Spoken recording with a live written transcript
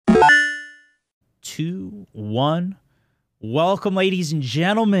two, one. Welcome, ladies and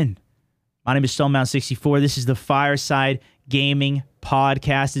gentlemen. My name is Stonebound64. This is the Fireside Gaming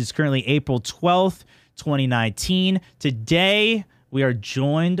Podcast. It's currently April 12th, 2019. Today, we are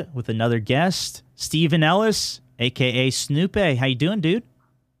joined with another guest, Stephen Ellis, a.k.a. Snoopy. How you doing, dude?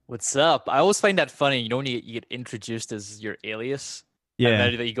 What's up? I always find that funny. You know when you get introduced as your alias? Yeah. And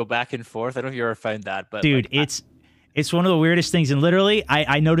then that you go back and forth. I don't know if you ever found that, but dude, like, it's one of the weirdest things. And literally,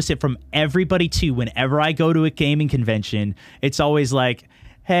 I notice it from everybody too. Whenever I go to a gaming convention, it's always like,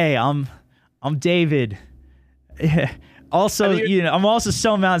 hey, I'm David. Also, I'm also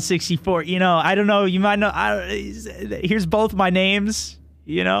Stonebound64. I don't know. You might know. Here's both my names.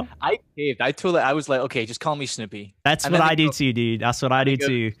 I caved. I was like, okay, just call me Snoopy. That's what I do too, dude. That's what I do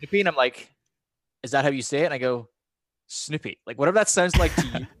too. Snoopy, and I'm like, is that how you say it? And I go, Snoopy. Like whatever that sounds like to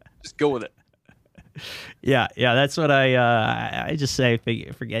you, just go with it. Yeah, that's what I just say.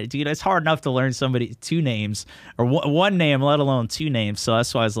 Forget it, dude. It's hard enough to learn two names or one name, let alone two names. So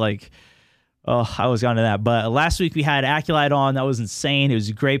that's why I was like, oh, I was on to that. But last week we had Aculite on. That was insane. It was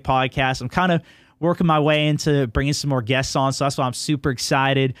a great podcast. I'm kind of working my way into bringing some more guests on, so that's why I'm super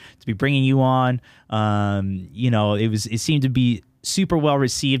excited to be bringing you on. It seemed to be super well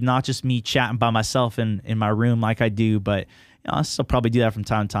received, not just me chatting by myself in my room like I do, but I'll still probably do that from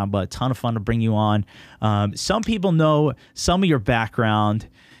time to time. But a ton of fun to bring you on. Some people know some of your background.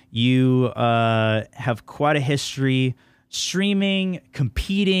 You have quite a history streaming,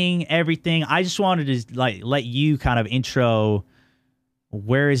 competing, everything. I just wanted to let you kind of intro.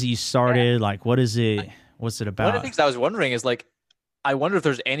 Where is it you started? Yeah. Like, what is it? What's it about? One of the things I was wondering is like, I wonder if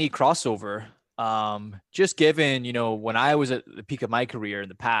there's any crossover. Just given, when I was at the peak of my career in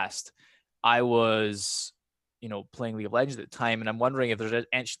the past, I was, playing League of Legends at the time, and I'm wondering if there's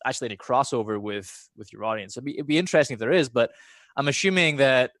actually any crossover with your audience. It'd be interesting if there is, but I'm assuming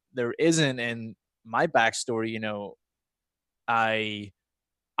that there isn't. In my backstory, I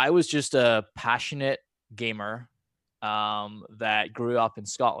was just a passionate gamer that grew up in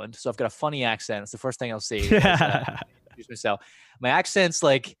Scotland. So I've got a funny accent. It's the first thing I'll say. Introduce myself. My accent's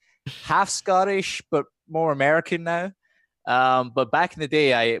like half Scottish, but more American now. But back in the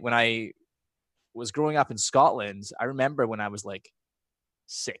day, when I was growing up in Scotland, I remember when I was like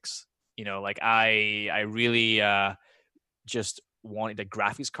 6, I really just wanted a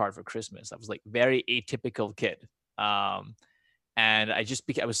graphics card for Christmas. I was like very atypical kid. And I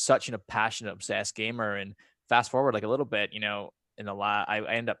was such a passionate, obsessed gamer. And fast forward like a little bit, I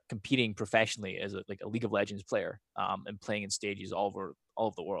ended up competing professionally as a League of Legends player, and playing in stages all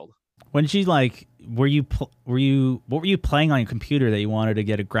over the world. When did what were you playing on your computer that you wanted to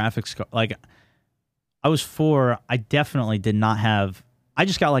get a graphics card? Like, I was 4. I definitely did not have. I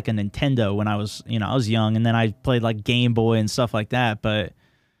just got like a Nintendo when I was young, and then I played like Game Boy and stuff like that. But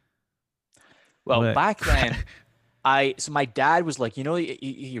back then, so my dad was like,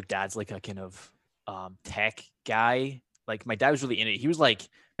 your dad's like a kind of tech guy. Like my dad was really into it. He was like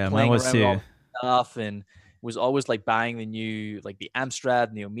playing around with all stuff and was always like buying the new, like the Amstrad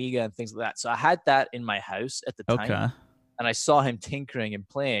and the Omega and things like that. So I had that in my house at the time, and I saw him tinkering and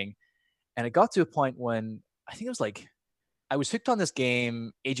playing. And it got to a point when I think it was like I was hooked on this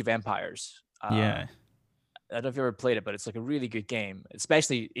game, Age of Empires. Yeah. I don't know if you ever played it, but it's like a really good game,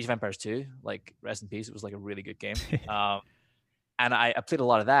 especially Age of Empires 2. Like, rest in peace. It was like a really good game. And I played a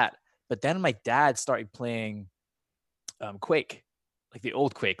lot of that. But then my dad started playing Quake, like the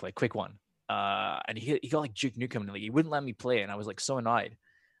old Quake, like Quake 1. And he got like Duke Nukem, and like, he wouldn't let me play it. And I was like so annoyed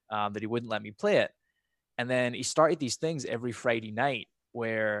that he wouldn't let me play it. And then he started these things every Friday night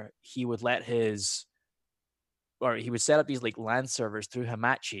where he would he would set up these like LAN servers through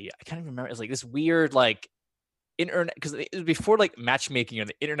Hamachi. I can't even remember. It was like this weird like internet, because it was before like matchmaking or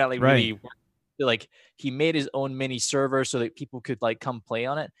the internet really worked. Like he made his own mini server so that people could like come play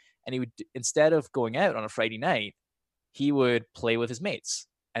on it. And he would, instead of going out on a Friday night, he would play with his mates,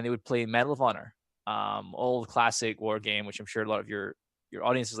 and they would play Medal of Honor, old classic war game, which I'm sure a lot of your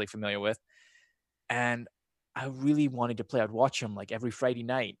audience is like familiar with. And I really wanted to play. I'd watch him like every Friday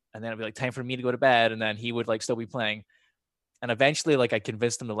night, and then it'd be like time for me to go to bed, and then he would like still be playing. And eventually, like I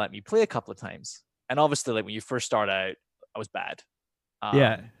convinced him to let me play a couple of times. And obviously, like when you first start out, I was bad.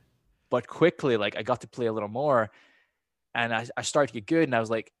 But quickly, like I got to play a little more, and I started to get good. And I was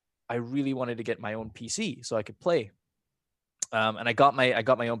like, I really wanted to get my own PC so I could play. And I got my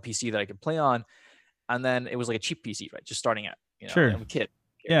own PC that I could play on, and then it was like a cheap PC, right? Just starting out, Sure. I'm a kid.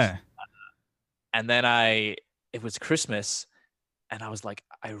 Yeah. And then it was Christmas, and I was like,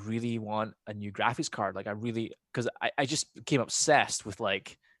 I really want a new graphics card. Like because I just became obsessed with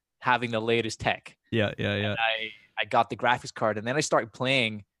like having the latest tech. Yeah. And I got the graphics card, and then I started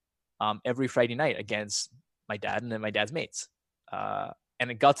playing every Friday night against my dad and then my dad's mates. And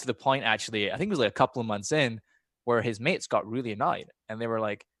it got to the point, actually, I think it was like a couple of months in, where his mates got really annoyed and they were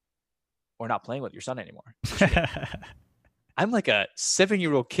like, "We're not playing with your son anymore." I'm like a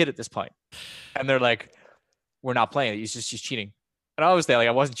 7-year-old kid at this point, and they're like, "We're not playing. She's cheating." And I was there, like,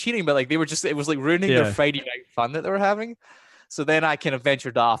 I wasn't cheating, but like they were just, it was like ruining their Friday night fun that they were having. So then I kind of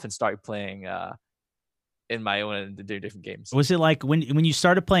ventured off and started playing in my own and do different games. Was it like when you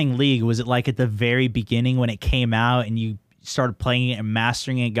started playing League? Was it like at the very beginning when it came out and you started playing it and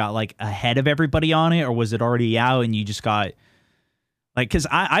mastering it, got like ahead of everybody on it, or was it already out and you just got like? Because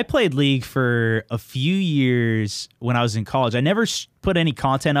I played League for a few years when I was in college. I never put any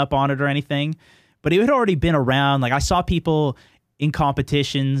content up on it or anything, but it had already been around. Like I saw people in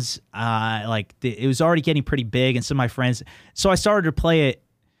competitions, it was already getting pretty big, and some of my friends. So I started to play it.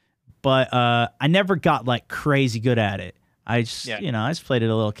 But I never got like crazy good at it. I just, I just played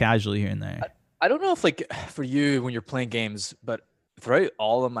it a little casually here and there. I don't know if like for you when you're playing games, but throughout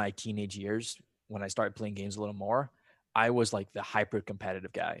all of my teenage years, when I started playing games a little more, I was like the hyper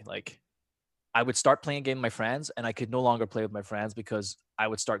competitive guy. Like I would start playing a game with my friends and I could no longer play with my friends because I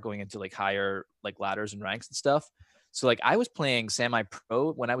would start going into like higher like ladders and ranks and stuff. So like I was playing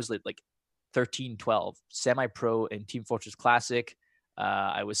semi-pro when I was like 13, 12, semi-pro in Team Fortress Classic.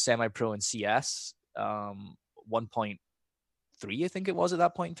 I was semi-pro in CS, 1.3, I think it was at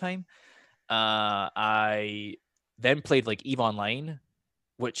that point in time. I then played like EVE Online,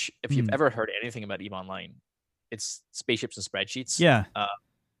 which if you've ever heard anything about EVE Online, it's spaceships and spreadsheets. Yeah.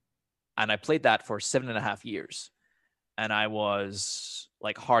 And I played that for 7.5 years. And I was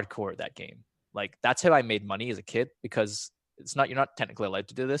like hardcore at that game. Like that's how I made money as a kid, because you're not technically allowed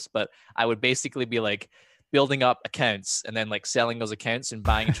to do this, but I would basically be like building up accounts and then like selling those accounts and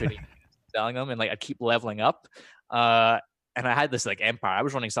buying and trading, selling them, and like I keep leveling up. And I had this like empire. I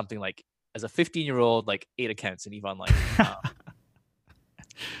was running something like as a 15-year-old, like 8 accounts in EVE Online.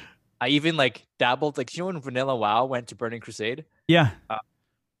 I even like dabbled, like, when Vanilla WoW went to Burning Crusade? Yeah.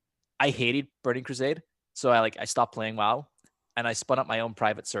 I hated Burning Crusade, so I stopped playing WoW, and I spun up my own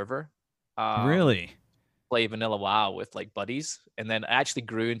private server. Really? Play Vanilla WoW with like buddies, and then I actually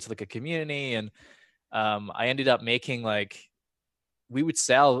grew into like a community, and I ended up making we would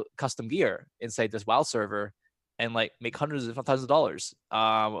sell custom gear inside this WoW server and like make hundreds of thousands of dollars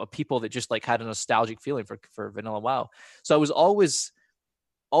of people that just like had a nostalgic feeling for Vanilla WoW. So I was always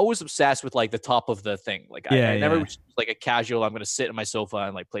obsessed with like the top of the thing. Like I never was like a casual, I'm going to sit on my sofa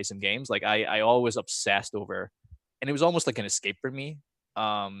and like play some games. Like I always obsessed over, and it was almost like an escape for me.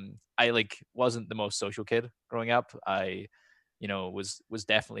 I like wasn't the most social kid growing up. I, was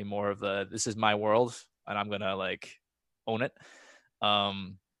definitely more of this is my world and I'm going to like own it.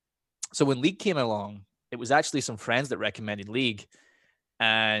 So when League came along, it was actually some friends that recommended League.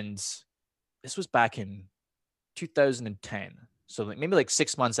 And this was back in 2010. So like maybe like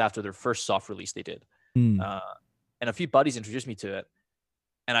 6 months after their first soft release they did. And a few buddies introduced me to it.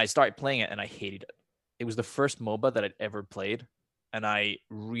 And I started playing it and I hated it. It was the first MOBA that I'd ever played. And I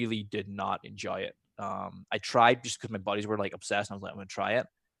really did not enjoy it. I tried just because my buddies were like obsessed. And I was like, I'm going to try it.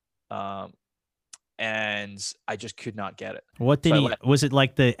 And I just could not get it. What did was it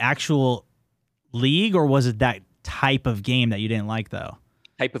like the actual League, or was it that type of game that you didn't like though?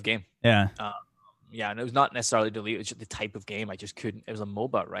 Type of game. Yeah. Yeah, and it was not necessarily the League, it was just the type of game. I just couldn't. It was a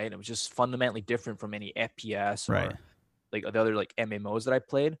MOBA, right? It was just fundamentally different from any FPS or like the other like MMOs that I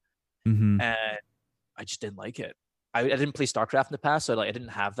played. And I just didn't like it. I didn't play StarCraft in the past, so like I didn't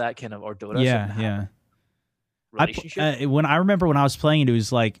have that kind of, or Dota. Yeah. Relationship. When I remember when I was playing it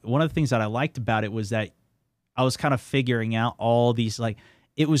was like one of the things that I liked about it was that I was kind of figuring out all these like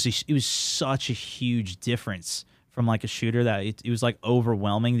it was such a huge difference from like a shooter that it was like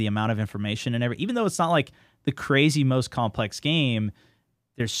overwhelming, the amount of information and everything. Even though it's not like the crazy most complex game,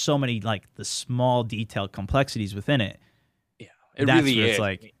 there's so many like the small detailed complexities within it. Yeah, that's really is.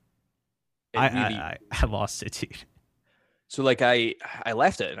 Like I lost it, dude. So like I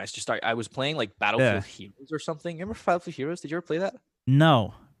left it and I just started. I was playing like Battlefield Heroes or something. Remember Battlefield Heroes? Did you ever play that?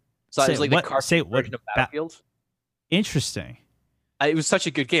 No. So it was like the cartoon version of Battlefield. Interesting. It was such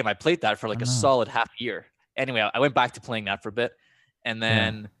a good game. I played that for like a solid half year. Anyway, I went back to playing that for a bit, and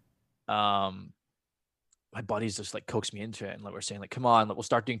then my buddies just like coaxed me into it, and like we're saying like, "Come on, we'll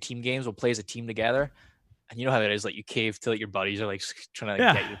start doing team games. We'll play as a team together." And you know how it is, like you cave till like, your buddies are like trying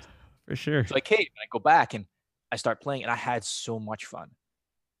to get you. For sure. So I cave and I go back and I start playing, and I had so much fun.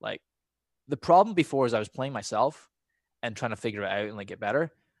 Like the problem before is I was playing myself and trying to figure it out and like get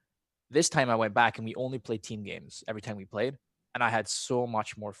better. This time I went back and we only played team games every time we played, and I had so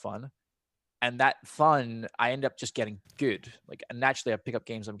much more fun. And that fun, I end up just getting good. Like naturally, I pick up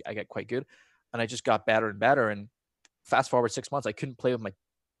games, I get quite good, and I just got better and better. And fast forward 6 months, I couldn't play with my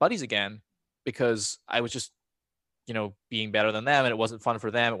buddies again because I was just, being better than them, and it wasn't fun for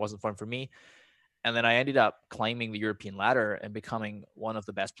them. It wasn't fun for me. And then I ended up climbing the European ladder and becoming one of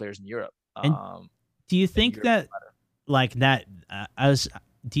the best players in Europe. And do you think that, like that,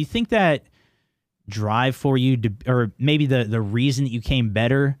 do you think that drive for you to, or maybe the reason that you came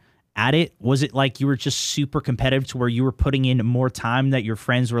better at it, was it like you were just super competitive to where you were putting in more time that your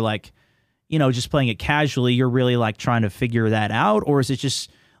friends were like, just playing it casually, you're really like trying to figure that out? Or is it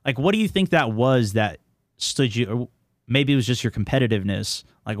just like, what do you think that was that stood you, or maybe it was just your competitiveness?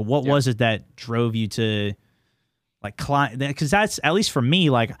 Like, what was it that drove you to like climb? Because that's, at least for me,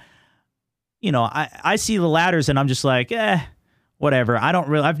 like, I see the ladders and I'm just like, whatever.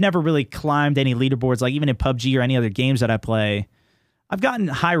 I've never really climbed any leaderboards, like even in PUBG or any other games that I play. I've gotten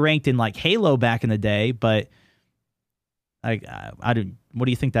high ranked in like Halo back in the day, but I didn't. What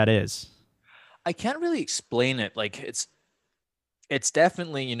do you think that is? I can't really explain it. Like it's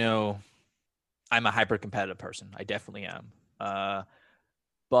definitely, I'm a hyper competitive person. I definitely am.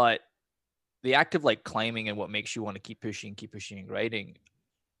 But the act of like climbing and what makes you want to keep pushing and grinding,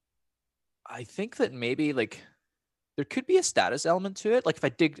 I think that maybe like there could be a status element to it. Like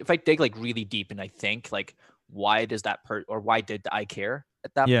if I dig like really deep and I think like, why does that or why did I care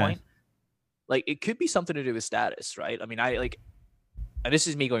at that point? Like it could be something to do with status, right? I mean, and this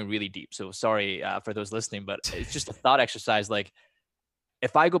is me going really deep, so sorry for those listening, but it's just a thought exercise. Like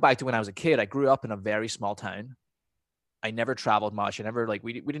if I go back to when I was a kid, I grew up in a very small town. I never traveled much. I never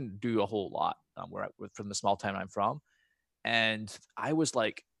we didn't do a whole lot from the small town I'm from, and I was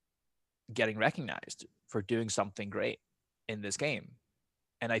like getting recognized for doing something great in this game.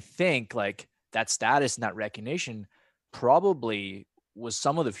 And I think like that status and that recognition probably was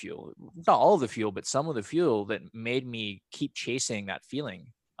some of the fuel, not all of the fuel, but some of the fuel that made me keep chasing that feeling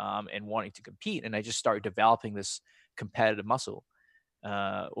and wanting to compete. And I just started developing this competitive muscle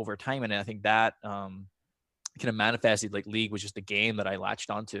over time. And I think that kind of manifested. Like League was just a game that I latched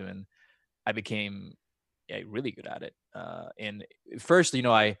onto, and I became really good at it. And first,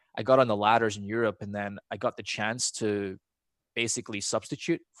 I got on the ladders in Europe, and then I got the chance to basically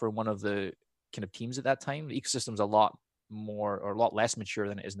substitute for one of the kind of teams at that time. The ecosystem's a lot more or a lot less mature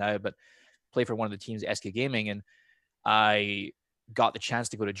than it is now, but play for one of the teams, SK Gaming, and I got the chance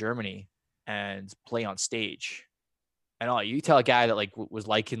to go to Germany and play on stage. And you tell a guy that like was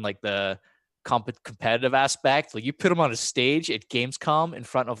liking like the competitive aspect, like you put him on a stage at Gamescom in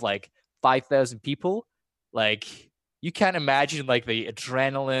front of like 5,000 people, like you can't imagine like the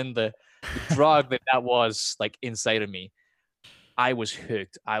adrenaline, the drug that was like inside of me. I was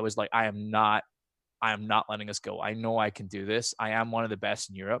hooked. I was like, I am not letting us go. I know I can do this. I am one of the best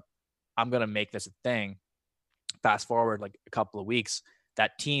in Europe. I'm going to make this a thing. Fast forward like a couple of weeks,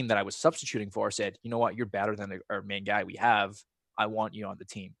 that team that I was substituting for said, you know what, you're better than our main guy we have. I want you on the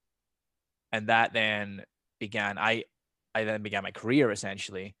team. And that then began, I then began my career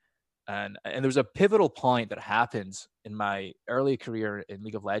essentially. And there was a pivotal point that happened in my early career in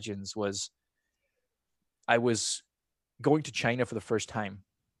League of Legends. Was I was going to China for the first time,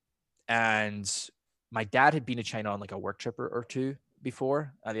 and my dad had been to China on like a work trip or two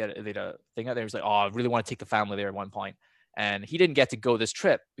before. They had a thing out there. He was like, oh, I really want to take the family there at one point. And he didn't get to go this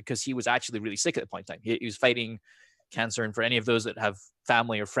trip because he was actually really sick at the point in time. He was fighting cancer. And for any of those that have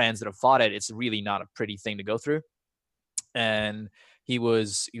family or friends that have fought it, it's really not a pretty thing to go through. And he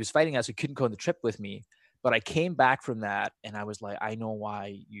was fighting that, so he couldn't go on the trip with me. But I came back from that and I was like, I know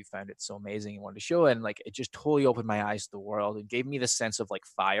why you found it so amazing and wanted to show it. And like, it just totally opened my eyes to the world and gave me this sense of like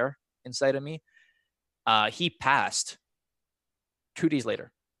fire inside of me. He passed 2 days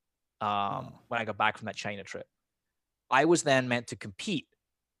later when I got back from that China trip. I was then meant to compete.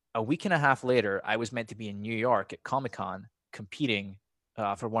 A week and a half later, I was meant to be in New York at Comic-Con competing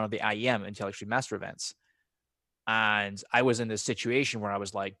for one of the IEM Intellectual Master events. And I was in this situation where I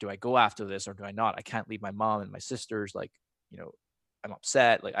was like, do I go after this or do I not? I can't leave my mom and my sisters. Like, I'm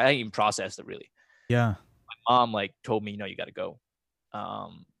upset. Like, I didn't even process it really. Yeah. My mom like told me, you got to go.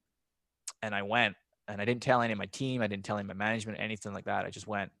 And I went, and I didn't tell any of my team. I didn't tell any of my management, anything like that. I just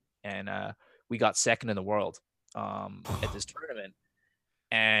went, and we got second in the world at this tournament,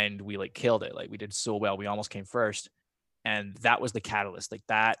 and we like killed it. Like we did so well. We almost came first. And that was the catalyst. Like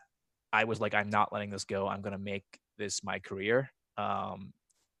that, I was like, I'm not letting this go. I'm going to make this my career. I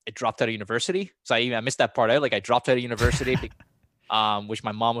dropped out of university. So I missed that part out. Like I dropped out of university, which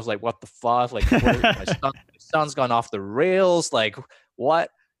my mom was like, what the fuck? Like my son's gone off the rails. Like what?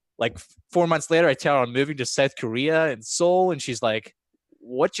 Like 4 months later, I tell her I'm moving to South Korea and Seoul. And she's like,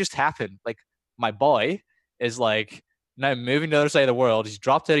 what just happened? Like, my boy is like now moving to the other side of the world. He's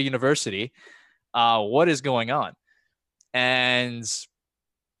dropped out of university. What is going on? And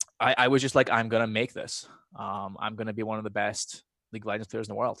I was just like, I'm gonna make this. I'm gonna be one of the best League of Legends players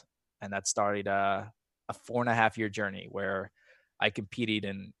in the world, and that started a 4.5 year journey where I competed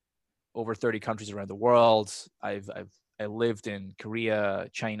in over 30 countries around the world. I lived in Korea,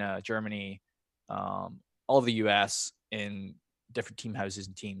 China, Germany, all of the US in different team houses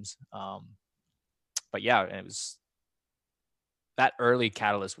and teams. But yeah, it was that early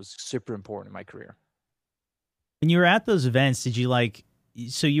catalyst was super important in my career. When you were at those events, did you like?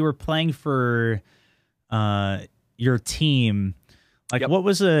 So you were playing for your team. Like, Yep. what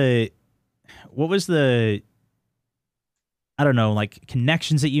was the I don't know, like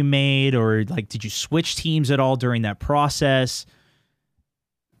connections that you made, or like did you switch teams at all during that process?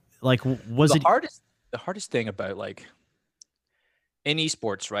 Like, was it The hardest thing about like in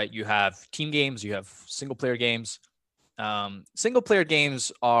esports, right? You have team games, you have single player games. Single player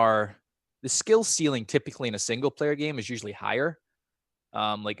games are the skill ceiling typically in a single player game is usually higher.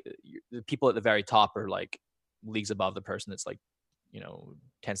 Like the people at the very top are like leagues above the person that's like,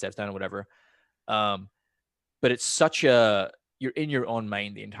 10 steps down or whatever. But it's such you're in your own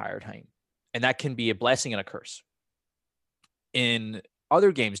mind the entire time. And that can be a blessing and a curse. In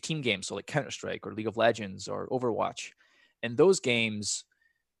other games, team games, so like Counter-Strike or League of Legends or Overwatch, in those games,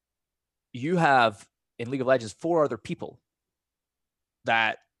 you have in League of Legends 4 other people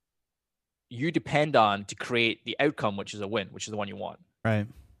that you depend on to create the outcome, which is a win, which is the one you want. right?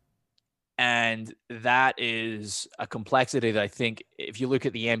 And that is a complexity that I think if you look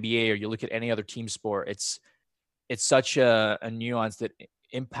at the NBA or you look at any other team sport, it's such a nuance that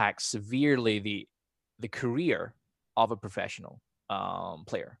impacts severely the career of a professional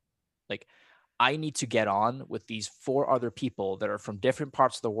player. Like I need to get on with these 4 other people that are from different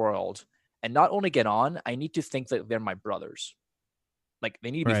parts of the world, and not only get on, I need to think that they're my brothers. Like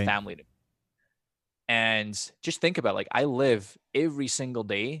they need to be Right. family to me. And just think about like I live every single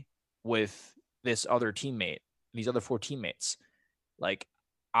day with this other teammate, these other 4 teammates. Like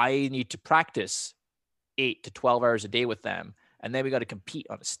I need to practice 8 to 12 hours a day with them, and then we got to compete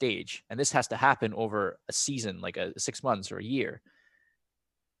on a stage, and this has to happen over a season, like a 6 months or a year.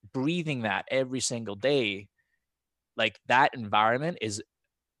 Breathing that every single day, like that environment is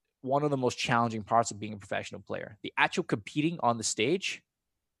one of the most challenging parts of being a professional player. The actual competing on the stage,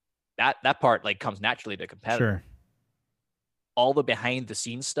 that part like comes naturally to a competitor. Sure. All the behind the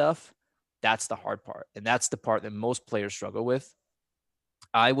scenes stuff, that's the hard part, and that's the part that most players struggle with.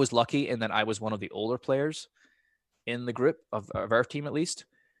 I was lucky in that I was one of the older players in the group of our team, at least.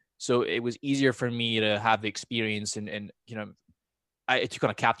 So it was easier for me to have the experience and I took on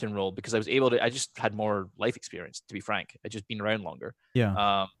a captain role because I just had more life experience, to be frank. I just been around longer.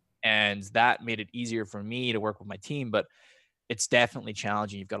 Yeah. And that made it easier for me to work with my team, but it's definitely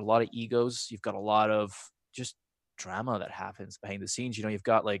challenging. You've got a lot of egos. You've got a lot of just drama that happens behind the scenes. You've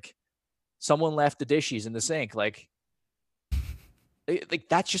got like someone left the dishes in the sink. Like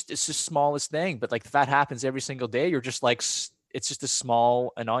that's just, it's the smallest thing, but like if that happens every single day, you're just like, it's just a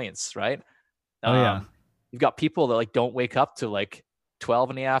small annoyance, right? Oh yeah. You've got people that like don't wake up to like 12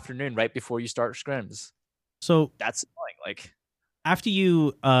 in the afternoon right before you start scrims. So That's annoying. Like after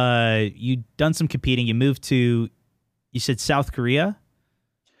you done some competing, you moved to, you said South Korea,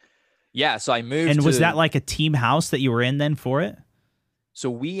 yeah, so I moved. and was that like a team house that you were in then for it?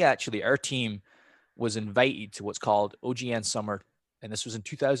 So our team was invited to what's called OGN Summer, and this was in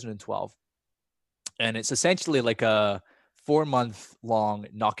 2012. And it's essentially like a 4-month long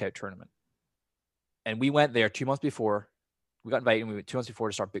knockout tournament. And we went there 2 months before. We got invited, and we went 2 months before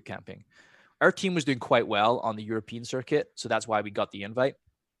to start boot camping. Our team was doing quite well on the European circuit, so that's why we got the invite.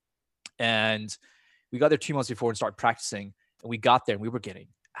 And we got there 2 months before and started practicing. And we got there, and we were getting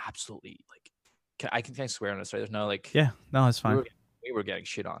absolutely like, I can swear on this, right? There's no like, Yeah. No, it's fine. we were getting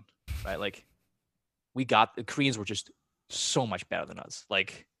shit on, right? Like the Koreans were just so much better than us.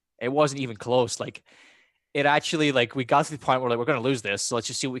 Like it wasn't even close. Like it actually, like we got to the point where like we're gonna lose this, so let's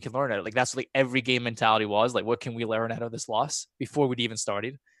just see what we can learn out of it. Like that's like every game mentality was like, what can we learn out of this loss before we'd even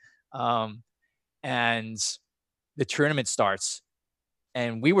started? And the tournament starts,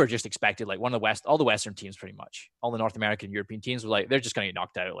 and we were just expected like all the Western teams, pretty much all the North American, European teams were like, they're just gonna get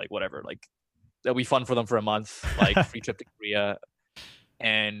knocked out, like whatever, like it'll be fun for them for a month, like free trip to Korea.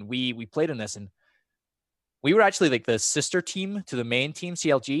 And we played in this, and we were actually like the sister team to the main team,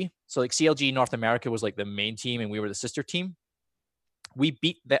 CLG. So like CLG North America was like the main team, and we were the sister team. We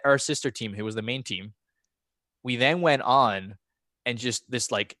beat our sister team, who was the main team. We then went on, and just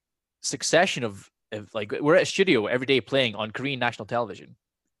this like succession of like, we're at a studio every day playing on Korean national television,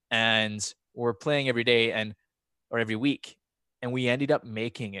 and We're playing every day or every week, and we ended up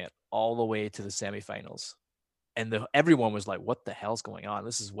making it all the way to the semifinals. And everyone was like, "What the hell's going on?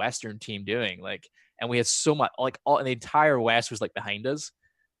 This is Western team doing like." And we had so much, like all the entire West was like behind us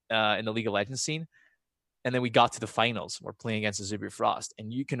in the League of Legends scene. And then we got to the finals. We're playing against Azubia Frost,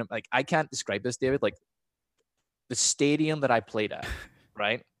 and you can like, I can't describe this, David. Like the stadium that I played at,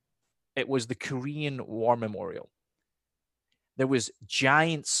 right? It was the Korean War Memorial. There was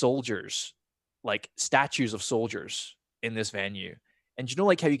giant soldiers, like statues of soldiers in this venue. And you know,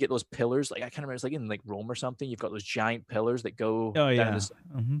 like how you get those pillars? Like I can't remember, it's like in like Rome or something. You've got those giant pillars that go Oh down yeah. this.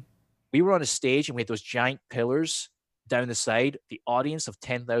 We were on a stage and we had those giant pillars down the side. The audience of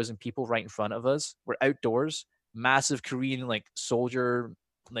 10,000 people right in front of us. We're outdoors, massive Korean like soldier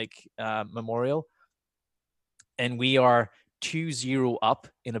like memorial, and we are 2-0 up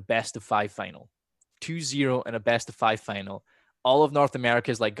in a best of 5 final. 2-0 in a best of 5 final. All of North America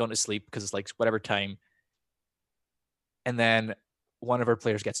is like going to sleep because it's like whatever time. And then one of our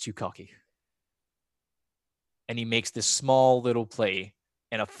players gets too cocky. And he makes this small little play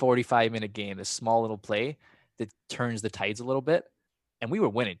in a 45-minute game, this small little play that turns the tides a little bit. And we were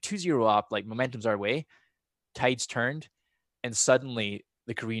winning 2-0 up, like momentum's our way. Tides turned, and suddenly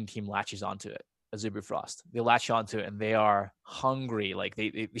the Korean team latches onto it. Azubia Frost. They latch onto it and they are hungry. Like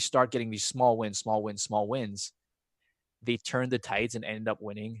they start getting these small wins. They turned the tides and ended up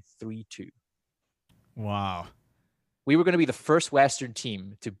winning 3-2. Wow. We were going to be the first Western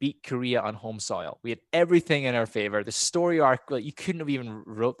team to beat Korea on home soil. We had everything in our favor. The story arc, like, you couldn't have even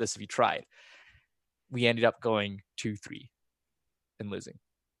wrote this if you tried. We ended up going 2-3 and losing.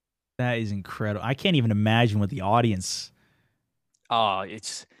 That is incredible. I can't even imagine what the audience. Oh,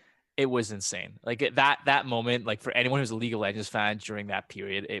 it was insane. Like that moment, like for anyone who's a League of Legends fan during that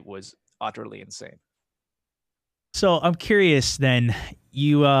period, it was utterly insane. So I'm curious then,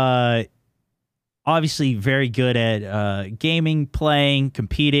 you obviously very good at gaming, playing,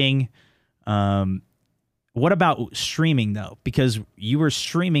 competing. What about streaming though? Because you were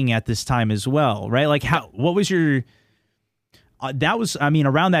streaming at this time as well, right? Like what was your that was, I mean,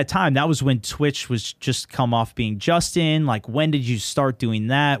 around that time, that was when Twitch was just come off being Justin. Like, when did you start doing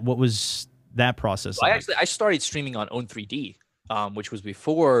that? What was that process like? I started streaming on Own3D, which was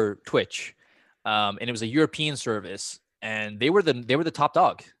before Twitch, and it was a European service, and they were the top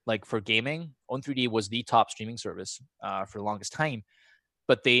dog. Like for gaming, Own3D was the top streaming service for the longest time,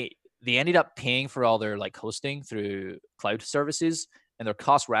 but they ended up paying for all their like hosting through cloud services, and their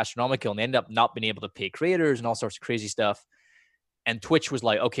costs were astronomical, and they ended up not being able to pay creators and all sorts of crazy stuff. And Twitch was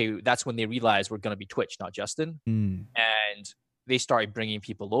like, okay, that's when they realized we're going to be Twitch, not Justin. And they started bringing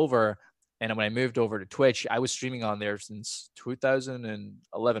people over. And when I moved over to Twitch, I was streaming on there since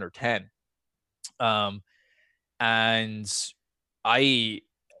 2011 or 10. And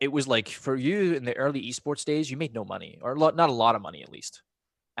it was like, for you in the early esports days, you made no money, or not a lot of money at least.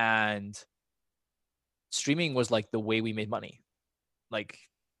 And streaming was like the way we made money. Like,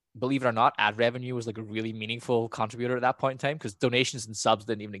 believe it or not, ad revenue was like a really meaningful contributor at that point in time, because donations and subs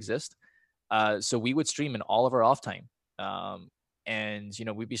didn't even exist. So we would stream in all of our off time. And, you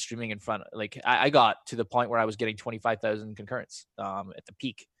know, we'd be streaming in front. Like I got to the point where I was getting 25,000 concurrents at the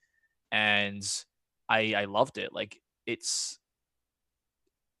peak. And I loved it. Like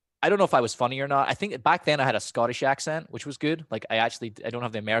I don't know if I was funny or not. I think back then I had a Scottish accent, which was good. Like I don't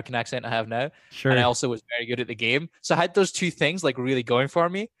have the American accent I have now. Sure. And I also was very good at the game. So I had those two things like really going for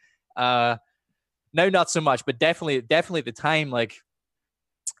me. Now not so much, but definitely at the time, like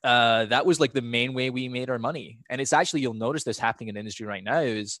that was like the main way we made our money. And it's actually, you'll notice this happening in the industry right now,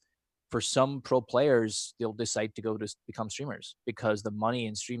 is for some pro players, they'll decide to go to become streamers because the money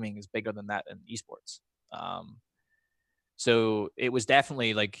in streaming is bigger than that in esports. So it was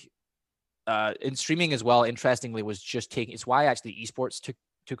definitely like in streaming as well, interestingly, was just it's why actually esports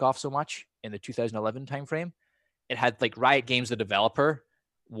took off so much in the 2011 timeframe. It had like Riot Games, the developer,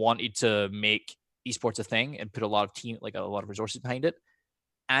 wanted to make esports a thing and put a lot of resources behind it.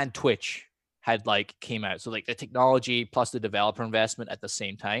 And Twitch had like came out. So like the technology plus the developer investment at the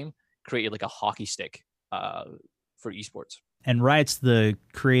same time created like a hockey stick for esports. And Riot's the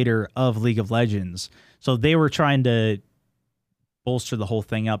creator of League of Legends. So they were trying to bolster the whole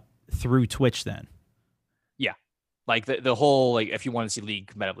thing up through Twitch then. Yeah. Like the whole, like if you want to see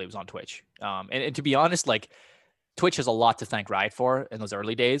League competitively, it was on Twitch. And to be honest, like Twitch has a lot to thank Riot for in those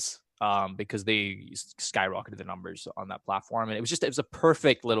early days, because they skyrocketed the numbers on that platform. And it was a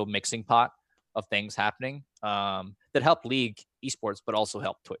perfect little mixing pot of things happening that helped League esports, but also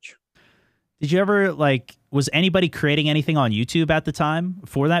helped Twitch. Did you ever, like, was anybody creating anything on YouTube at the time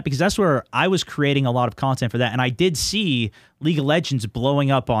for that? Because that's where I was creating a lot of content for that. And I did see League of Legends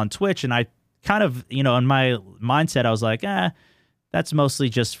blowing up on Twitch. And I kind of, you know, in my mindset, I was like, that's mostly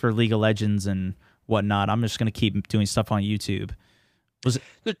just for League of Legends and whatnot. I'm just gonna keep doing stuff on YouTube. Was it?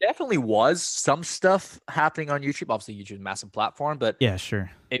 There definitely was some stuff happening on YouTube. Obviously, YouTube is a massive platform, but Yeah, sure.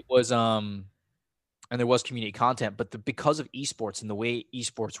 it was and there was community content, but because of esports and the way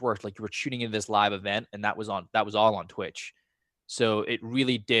esports worked, like you were shooting in this live event, and that was all on Twitch. So it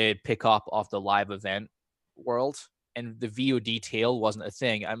really did pick up off the live event world, and the VOD tail wasn't a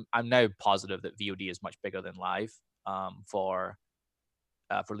thing. I'm now positive that VOD is much bigger than live for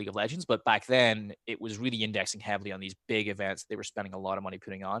League of Legends, but back then it was really indexing heavily on these big events they were spending a lot of money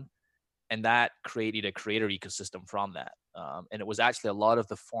putting on, and that created a creator ecosystem from that. And it was actually a lot of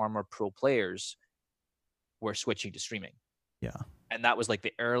the former pro players were switching to streaming. Yeah. And that was like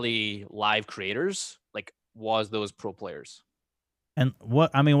the early live creators, like was those pro players. And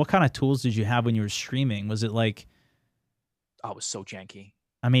what I mean, what kind of tools did you have when you were streaming? Was it like, Oh, it was so janky.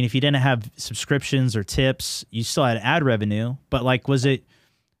 I mean, if you didn't have subscriptions or tips, you still had ad revenue, but like, was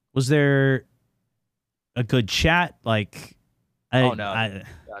there a good chat? Like, Oh no,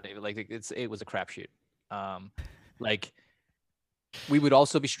 David, like it was a crapshoot. Like we would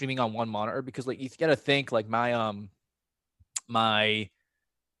also be streaming on one monitor because like you got to think like my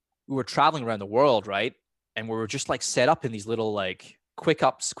we were traveling around the world, right? And we were just like set up in these little like quick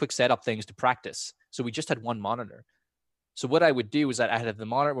setup things to practice. So we just had one monitor. So what I would do is that I had the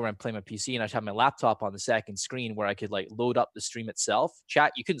monitor where I'm playing my PC, and I'd have my laptop on the second screen where I could like load up the stream itself.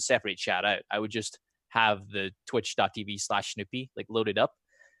 Chat, you couldn't separate chat out. I would just have the twitch.tv/Snoopy like loaded up.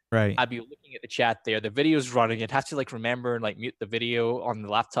 right. I'd be looking at the chat there. The video's running. I'd have to like remember and like mute the video on the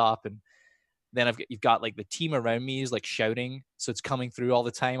laptop. And then you've got like the team around me is like shouting. So it's coming through all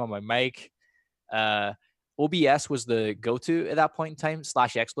the time on my mic. OBS was the go-to at that point in time,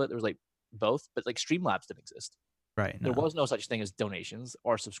 /XSplit. There was like both, but like Streamlabs didn't exist. Right. There was no such thing as donations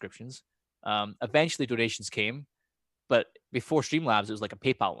or subscriptions. Eventually donations came, but before Streamlabs, it was like a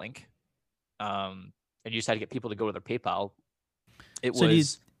PayPal link. And you just had to get people to go to their PayPal. It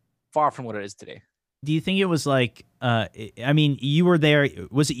was far from what it is today. Do you think it was like, I mean, you were there.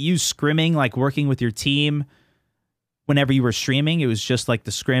 Was it you scrimming, like working with your team whenever you were streaming? It was just like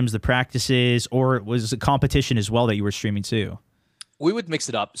the scrims, the practices, or was it competition as well that you were streaming too? We would mix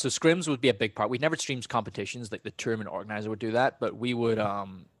it up. So scrims would be a big part. We never streamed competitions, like the tournament organizer would do that, but we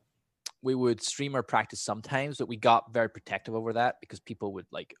would stream our practice sometimes, but we got very protective over that because people would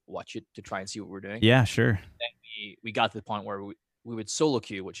like watch it to try and see what we're doing. Yeah, sure. Then we got to the point where we would solo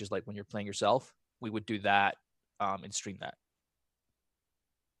queue, which is like when you're playing yourself. We would do that and stream that.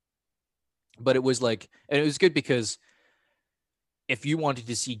 But it was like, and it was good because if you wanted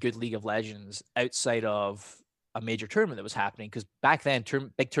to see good League of Legends outside of a major tournament that was happening, because back then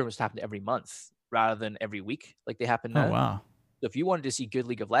big tournaments happened every month rather than every week like they happen now. Oh, wow. So if you wanted to see good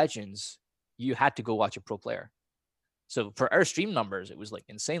League of Legends, you had to go watch a pro player. So for our stream numbers, it was like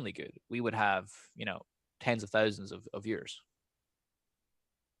insanely good. We would have, tens of thousands of viewers.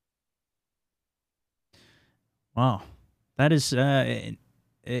 Wow. That is,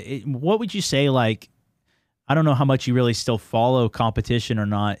 what would you say, like, I don't know how much you really still follow competition or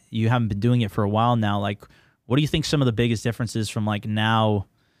not. You haven't been doing it for a while now. Like, what do you think some of the biggest differences from like now?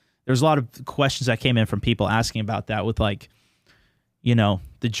 There's a lot of questions that came in from people asking about that with like,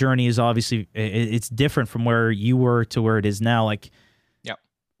 the journey is obviously, it's different from where you were to where it is now. Like, yep.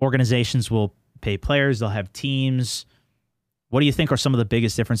 Organizations will pay players, they'll have teams. What do you think are some of the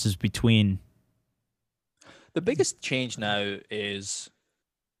biggest differences between? The biggest change now is,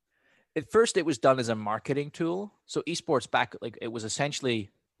 at first it was done as a marketing tool. So esports back, like it was essentially,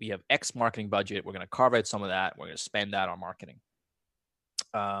 we have X marketing budget. We're going to carve out some of that. We're going to spend that on marketing.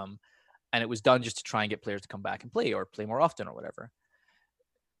 And it was done just to try and get players to come back and play or play more often or whatever.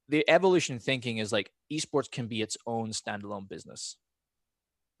 The evolution in thinking is like esports can be its own standalone business,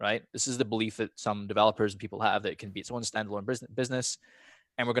 right? This is the belief that some developers and people have, that it can be its own standalone business.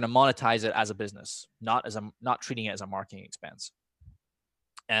 And we're going to monetize it as a business, not treating it as a marketing expense.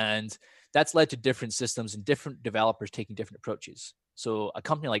 And that's led to different systems and different developers taking different approaches. So a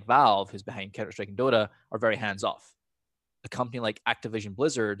company like Valve, who's behind Counter-Strike and Dota, are very hands-off. A company like Activision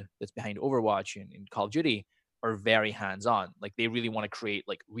Blizzard, that's behind Overwatch and Call of Duty, are very hands-on. Like they really want to create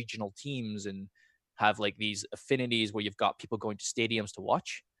like regional teams and have like these affinities where you've got people going to stadiums to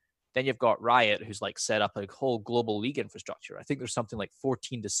watch. Then you've got Riot, who's like set up a whole global league infrastructure. I think there's something like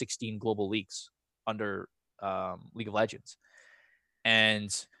 14 to 16 global leagues under League of Legends. And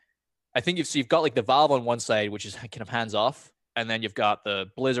I think you've got like the Valve on one side, which is kind of hands off. And then you've got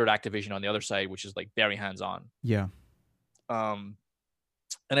the Blizzard Activision on the other side, which is like very hands on. Yeah. And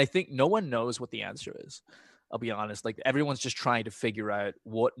I think no one knows what the answer is. I'll be honest. Like everyone's just trying to figure out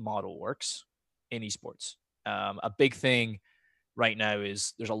what model works. in esports. A big thing right now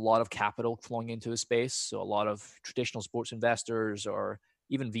is there's a lot of capital flowing into the space. So a lot of traditional sports investors or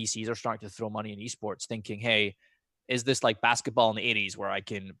even VCs are starting to throw money in esports, thinking, hey, is this like basketball in the 80s where I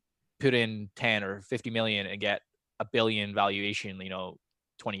can put in 10 or 50 million and get a billion valuation,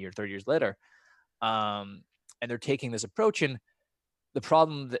 20 or 30 years later? And they're taking this approach. And the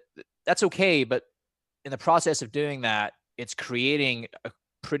problem that's okay, but in the process of doing that, it's creating a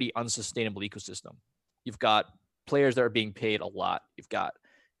pretty unsustainable ecosystem. You've got players that are being paid a lot. You've got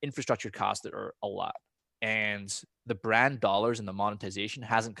infrastructure costs that are a lot. And the brand dollars and the monetization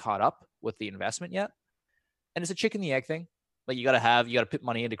hasn't caught up with the investment yet. And it's a chicken and the egg thing. Like you got to put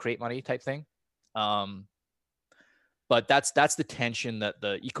money in to create money type thing. But that's the tension that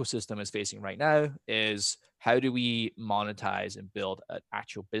the ecosystem is facing right now is how do we monetize and build an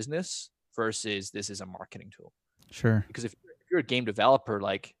actual business versus this is a marketing tool. Sure. Because if you're a game developer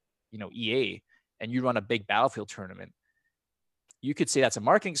like, EA, and you run a big Battlefield tournament, you could say that's a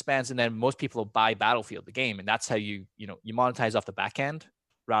marketing expense, and then most people will buy Battlefield, the game, and that's how you monetize off the back end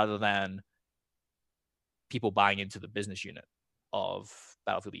rather than people buying into the business unit of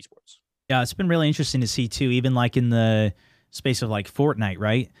Battlefield esports. Yeah, it's been really interesting to see too, even like in the space of like Fortnite,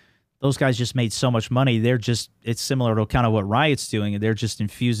 right? Those guys just made so much money. It's similar to kind of what Riot's doing. They're just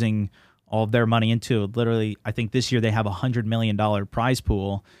infusing all of their money into it. Literally, I think this year they have $100 million prize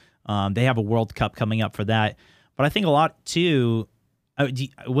pool. They have a World Cup coming up for that. But I think a lot too,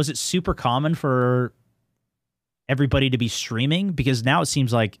 was it super common for everybody to be streaming? Because now it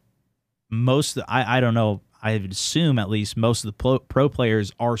seems like I don't know, I would assume at least most of the pro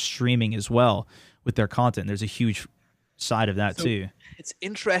players are streaming as well with their content. There's a huge side of that too. It's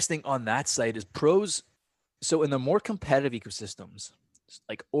interesting on that side is pros. So in the more competitive ecosystems,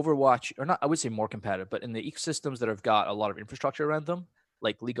 like Overwatch, or not, I would say more competitive, but in the ecosystems that have got a lot of infrastructure around them,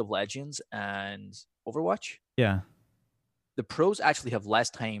 like League of Legends and Overwatch, yeah, the pros actually have less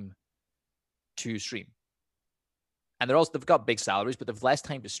time to stream. And they've got big salaries, but they've less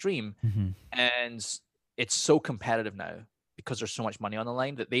time to stream. Mm-hmm. And it's so competitive now because there's so much money on the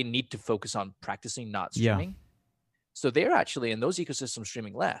line that they need to focus on practicing, not streaming. Yeah. So they're actually in those ecosystems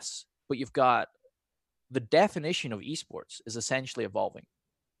streaming less, but you've got the definition of esports is essentially evolving.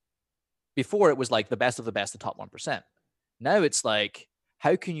 Before it was like the best of the best, the top 1%. Now it's like,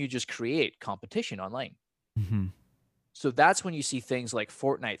 how can you just create competition online? Mm-hmm. So that's when you see things like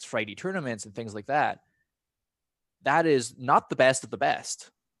Fortnite's Friday tournaments and things like that. That is not the best of the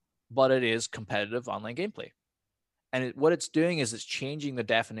best, but it is competitive online gameplay. And what it's doing is it's changing the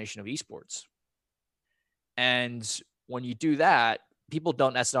definition of esports. And when you do that, people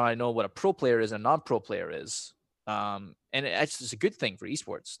don't necessarily know what a pro player is and a non-pro player is. And it's just a good thing for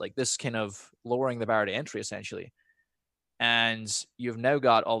esports, like this kind of lowering the barrier to entry essentially. And you've now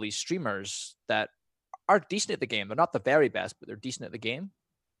got all these streamers that are decent at the game. They're not the very best, but they're decent at the game,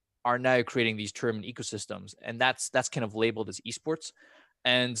 are now creating these tournament ecosystems. And that's kind of labeled as esports.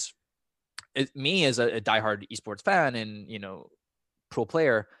 And me as a diehard esports fan and, pro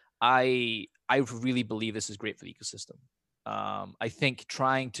player, I really believe this is great for the ecosystem. I think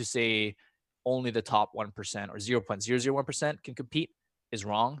trying to say only the top 1% or 0.001% can compete is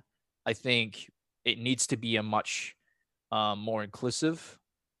wrong. I think it needs to be a much more inclusive,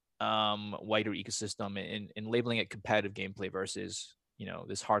 wider ecosystem in labeling it competitive gameplay versus,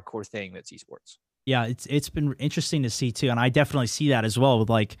 this hardcore thing that's esports. Yeah, it's been interesting to see too. And I definitely see that as well with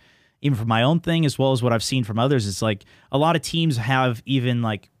like, even from my own thing, as well as what I've seen from others. It's like a lot of teams have even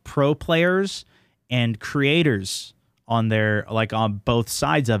like pro players and creators on their, like on both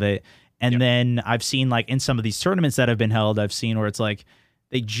sides of it. And then I've seen like in some of these tournaments that have been held, I've seen where it's like,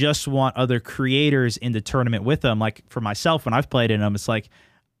 they just want other creators in the tournament with them. Like for myself, when I've played in them, it's like,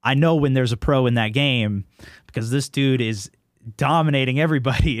 I know when there's a pro in that game because this dude is dominating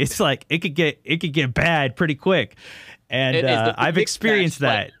everybody. It's like, it could get bad pretty quick. And I've experienced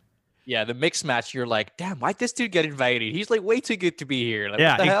that. Yeah, the mixed match, you're like, damn, why'd this dude get invited? He's like way too good to be here. Like,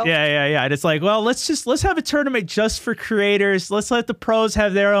 yeah, what the hell? Yeah. And it's like, well, let's have a tournament just for creators. Let's let the pros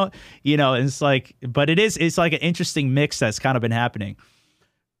have their own, and it's like, but it's like an interesting mix that's kind of been happening.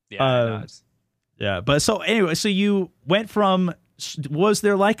 Yeah. Yeah. But so anyway, so you went from, was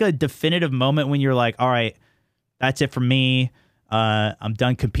there like a definitive moment when you're like, all right, that's it for me. I'm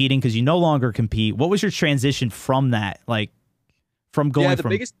done competing, because you no longer compete. What was your transition from that? Like from going from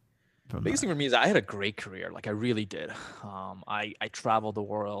the biggest thing for me is I had a great career. Like I really did. I traveled the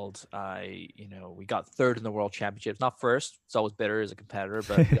world. We got third in the world championships, not first. It's always bitter as a competitor,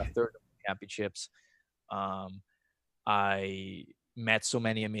 but we got third in the championships. I met so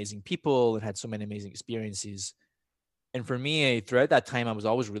many amazing people and had so many amazing experiences. And for me, throughout that time, I was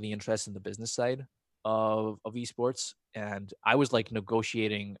always really interested in the business side of esports. And I was like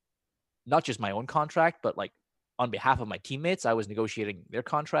negotiating not just my own contract, but like on behalf of my teammates, I was negotiating their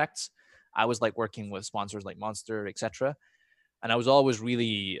contracts. I was like working with sponsors like Monster, etc. And I was always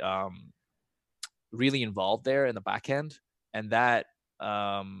really involved there in the back end. And that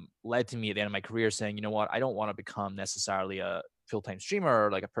led to me at the end of my career saying, you know what, I don't want to become necessarily a full-time streamer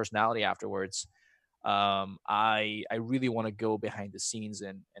or like a personality afterwards. I really want to go behind the scenes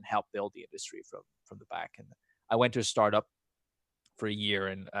and help build the industry from the back. And I went to a startup for a year,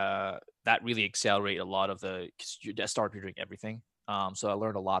 and that really accelerated a lot of the startup. You're doing everything, so I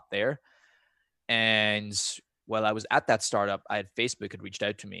learned a lot there. And while I was at that startup, I had Facebook had reached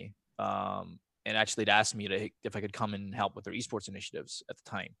out to me, and actually had asked me if I could come and help with their esports initiatives at the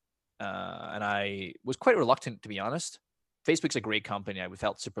time. And I was quite reluctant, to be honest. Facebook's a great company. I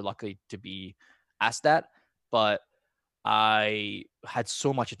felt super lucky to be asked that, but I had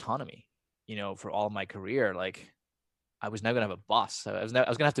so much autonomy, for all of my career. Like, I was now going to have a boss. I was going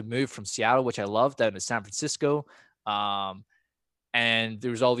to have to move from Seattle, which I loved, down to San Francisco. And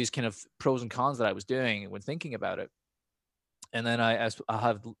there was all these kind of pros and cons that I was doing when thinking about it. And then I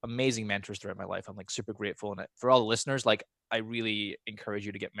have amazing mentors throughout my life. I'm like super grateful. And for all the listeners, like, I really encourage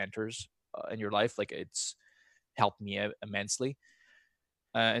you to get mentors in your life. Like, it's helped me out immensely.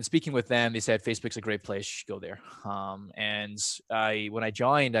 And speaking with them, they said Facebook's a great place. You should go there. And when I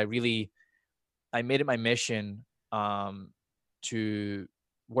joined, I made it my mission to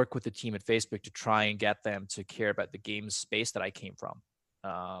work with the team at Facebook to try and get them to care about the games space that I came from.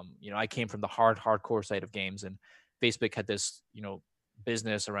 I came from the hardcore side of games, and Facebook had this,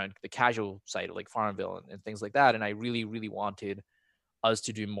 business around the casual side of like Farmville and things like that. And I really, really wanted us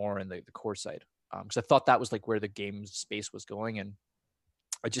to do more in the core side. Because I thought that was like where the game space was going. And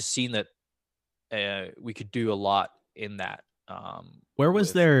I just seen that we could do a lot in that. Where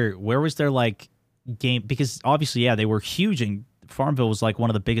was their like game? Because obviously, yeah, they were huge, and Farmville was like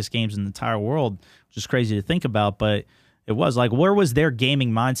one of the biggest games in the entire world, which is crazy to think about. But it was like, where was their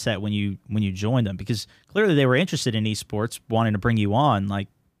gaming mindset when you joined them? Because clearly they were interested in esports, wanting to bring you on. Like,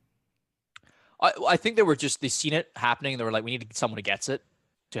 I think they seen it happening. They were like, we need someone who gets it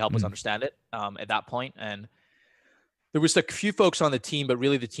to help us understand it at that point. And there was a few folks on the team, but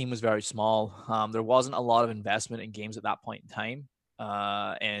really the team was very small. There wasn't a lot of investment in games at that point in time.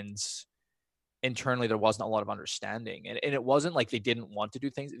 And internally, there wasn't a lot of understanding. And it wasn't like they didn't want to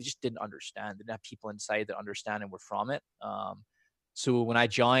do things. They just didn't understand. They didn't have people inside that understand and were from it. So when I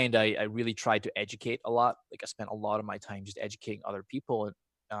joined, I really tried to educate a lot. Like, I spent a lot of my time just educating other people, and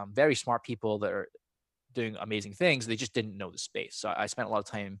very smart people that are doing amazing things. They just didn't know the space. So I spent a lot of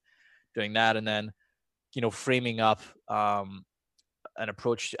time doing that. And then, framing up an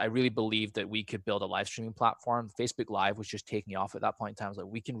approach. I really believed that we could build a live streaming platform. Facebook Live was just taking off at that point in time. I was like,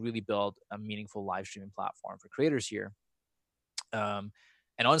 we can really build a meaningful live streaming platform for creators here. And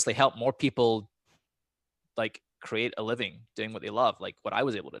honestly, help more people like create a living doing what they love, like what I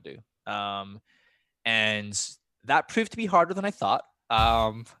was able to do. And that proved to be harder than I thought.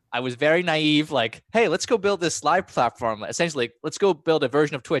 I was very naive, like, hey, let's go build this live platform. Essentially, let's go build a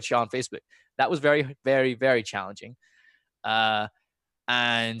version of Twitch on Facebook. That was very, very, very challenging. And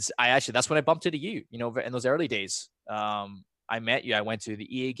that's when I bumped into you, in those early days. I met you. I went to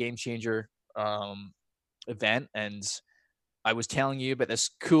the EA Game Changer event, and I was telling you about this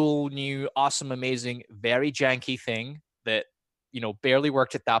cool, new, awesome, amazing, very janky thing that, barely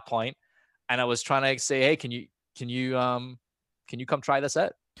worked at that point. And I was trying to say, hey, can you come try this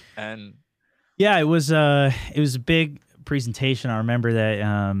out? And yeah, it was a big presentation. I remember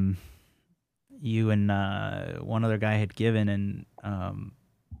that you and one other guy had given, and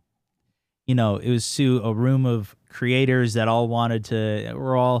it was to a room of creators that all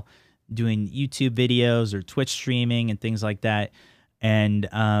were all doing YouTube videos or Twitch streaming and things like that. And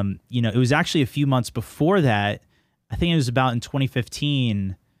it was actually a few months before that. I think it was about in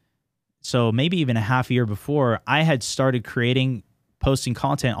 2015, so maybe even a half a year before, I had started posting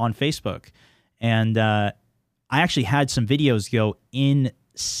content on Facebook. And I actually had some videos go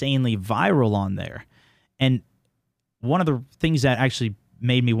insanely viral on there. And one of the things that actually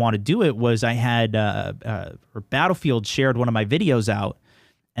made me want to do it was I had Battlefield shared one of my videos out,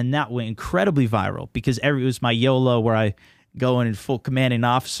 and that went incredibly viral because it was my YOLO where I go in full commanding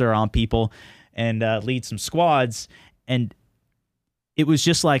officer on people and lead some squads. And it was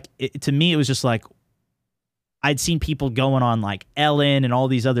just like, to me, it was just like, I'd seen people going on like Ellen and all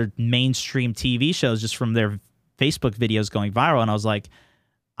these other mainstream TV shows just from their Facebook videos going viral. And I was like,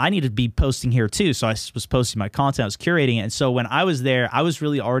 I need to be posting here too. So I was posting my content, I was curating it. And so when I was there, I was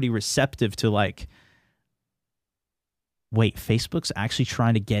really already receptive to like wait, Facebook's actually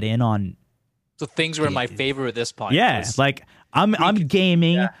trying to get in on. So things were in my favor at this point. Yeah, like I'm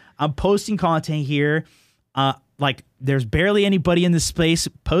gaming, yeah. I'm posting content here. Like there's barely anybody in this space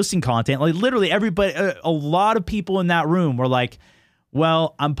posting content. Like literally everybody, a lot of people in that room were like,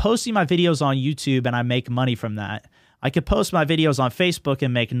 well, I'm posting my videos on YouTube and I make money from that. I could post my videos on Facebook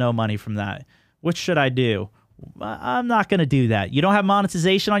and make no money from that. Which should I do? I'm not going to do that. You don't have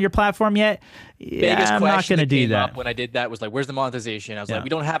monetization on your platform yet? Yeah, I'm not going to do that. When I did that was like, where's the monetization? I was like, we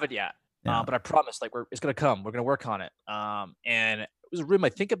don't have it yet. But I promise, like, it's going to come. We're going to work on it. And it was a room, I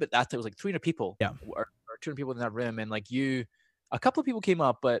think of it that, it was like 300 people. Yeah. Or 200 people in that room. And like a couple of people came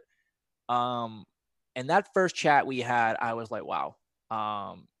up, but and that first chat we had, I was like, wow.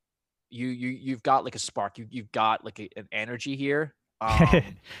 You've got like a spark. You've got like an energy here.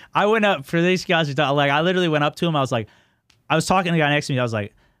 I went up for these guys who thought, like, I literally went up to him. I was talking to the guy next to me. I was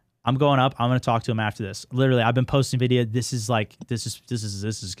like, I'm going up. I'm going to talk to him after this. Literally, I've been posting video. This is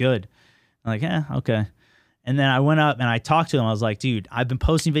good. I'm like, yeah, okay. And then I went up and I talked to him. I was like, dude, I've been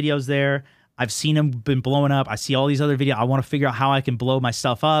posting videos there. I've seen him been blowing up. I see all these other videos. I want to figure out how I can blow my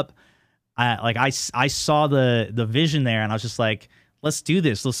stuff up. I saw the vision there, and I was just like, let's do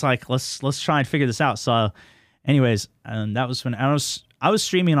this. Let's try and figure this out. So, anyways, that was when I was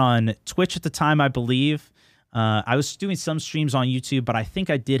streaming on Twitch at the time, I believe. I was doing some streams on YouTube, but I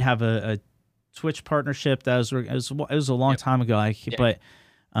think I did have a Twitch partnership that was a long time ago. But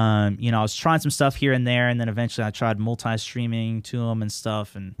you know, I was trying some stuff here and there, and then eventually I tried multi-streaming to them and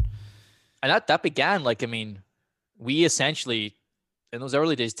stuff, and that began, like, I mean, we essentially in those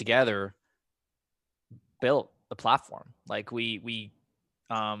early days together built the platform. Like we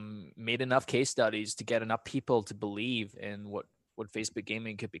made enough case studies to get enough people to believe in what Facebook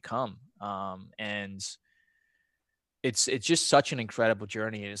gaming could become. And it's just such an incredible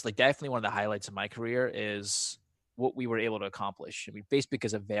journey. It's like definitely one of the highlights of my career is what we were able to accomplish. I mean, Facebook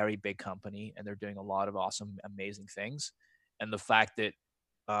is a very big company and they're doing a lot of awesome, amazing things. And the fact that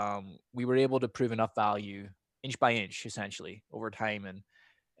we were able to prove enough value inch by inch, essentially, over time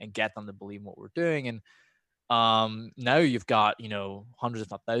and get them to believe in what we're doing. And now you've got, you know, hundreds, if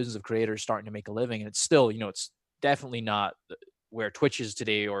not thousands of creators starting to make a living. And it's still, you know, it's definitely not where Twitch is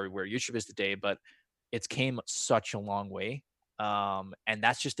today or where YouTube is today, but it's came such a long way. And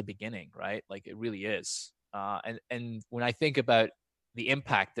that's just the beginning, right? Like it really is. And when I think about the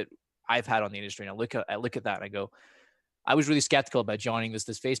impact that I've had on the industry, and I look at that and I go, I was really skeptical about joining this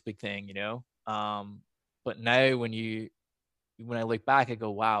Facebook thing, you know? But now when I look back, I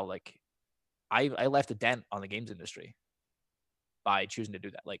go, wow, like I left a dent on the games industry by choosing to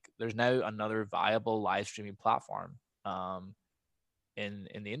do that. Like there's now another viable live streaming platform in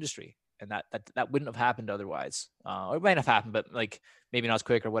the industry. And that wouldn't have happened otherwise. Or it might have happened, but like maybe not as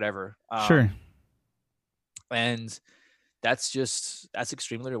quick or whatever. Sure. And that's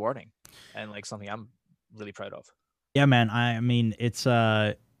extremely rewarding and like something I'm really proud of. Yeah, man. I mean, it's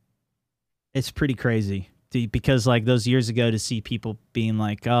pretty crazy because like those years ago to see people being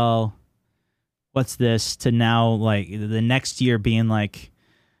like, oh, what's this, to now like the next year being like,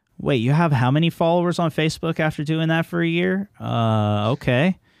 wait, you have how many followers on Facebook after doing that for a year?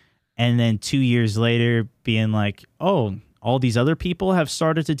 Okay. And then 2 years later being like, oh, all these other people have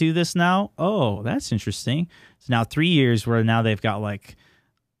started to do this now. Oh, that's interesting. So now 3 years where now they've got like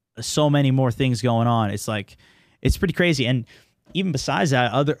so many more things going on. It's like, it's pretty crazy. And even besides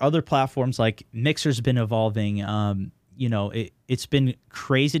that, other platforms like Mixer's been evolving. You know, it's been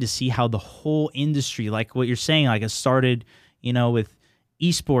crazy to see how the whole industry, like what you're saying, like has started, you know, with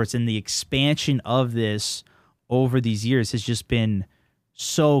esports, and the expansion of this over these years has just been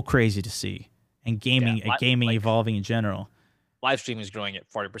so crazy to see. And gaming, evolving in general. Live streaming is growing at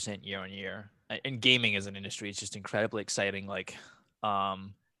 40% year on year. And gaming as an industry is just incredibly exciting. Like,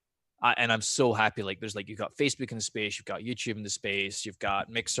 and I'm so happy. Like, there's like, you've got Facebook in the space, you've got YouTube in the space, you've got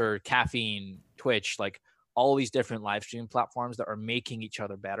Mixer, Caffeine, Twitch, like all these different live streaming platforms that are making each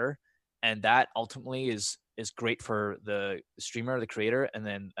other better. And that ultimately is great for the streamer, the creator, and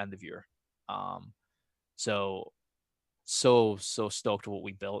the viewer. So stoked what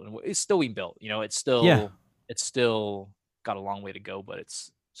we built, and it's still being built. You know, it's still got a long way to go, but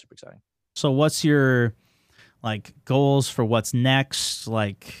it's super exciting. So what's your like goals for what's next?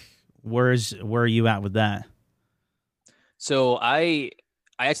 Like, where are you at with that? So I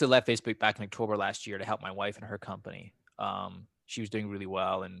actually left Facebook back in October last year to help my wife and her company. She was doing really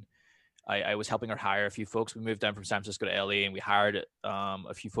well, and I was helping her hire a few folks. We moved down from San Francisco to LA, and we hired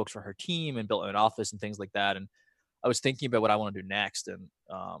a few folks for her team and built an office and things like that. And I was thinking about what I want to do next, and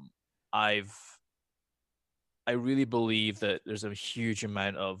I really believe that there's a huge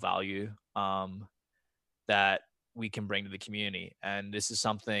amount of value that we can bring to the community. And this is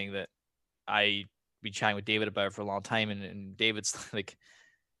something that I been chatting with David about for a long time. And David's like,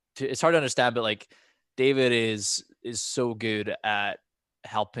 it's hard to understand, but like David is so good at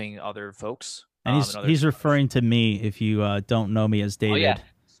helping other folks. And he's referring to me if you don't know me as David. Oh, yeah.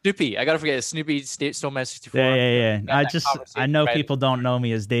 Snoopy. I gotta forget Snoopy Snowman 64. Yeah. I know people don't know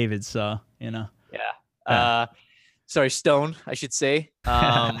me as David, so you know. Yeah. Sorry, Stone, I should say.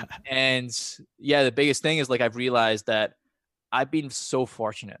 And yeah, the biggest thing is like I've realized that I've been so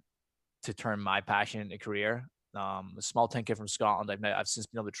fortunate to turn my passion into a career. A small town kid from Scotland. I've since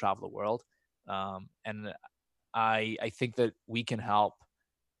been able to travel the world, and I think that we can help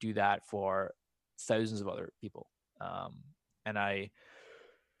do that for thousands of other people. And I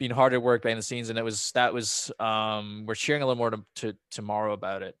been hard at work behind the scenes, and we're sharing a little more to tomorrow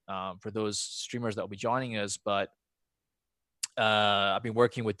about it for those streamers that will be joining us. But I've been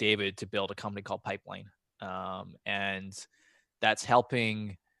working with David to build a company called Pipeline, and that's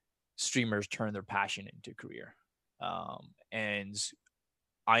helping streamers turn their passion into a career. And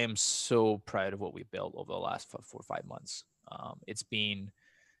I am so proud of what we built over the last 4 or 5 months. It's been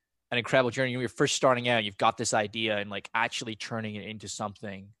an incredible journey. When you're first starting out, you've got this idea, and like actually turning it into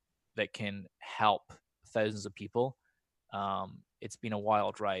something that can help thousands of people. It's been a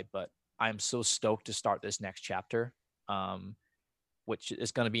wild ride, but I'm so stoked to start this next chapter, which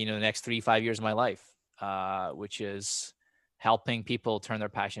is going to be in the next 3-5 years of my life, which is helping people turn their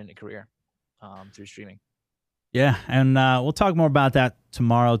passion into a career through streaming. Yeah, and we'll talk more about that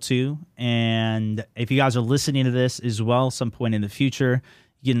tomorrow too. And if you guys are listening to this as well, some point in the future,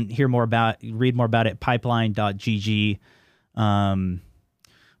 you can read more about it, pipeline.gg.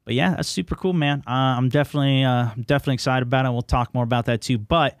 But yeah, that's super cool, man. I'm definitely excited about it. We'll talk more about that too.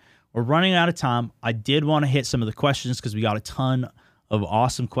 But we're running out of time. I did want to hit some of the questions because we got a ton of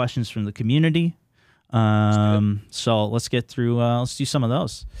awesome questions from the community. So let's get through. Let's do some of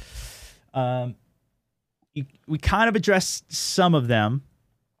those. We kind of addressed some of them.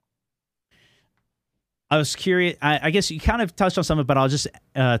 I was curious. I guess you kind of touched on some of it, but I'll just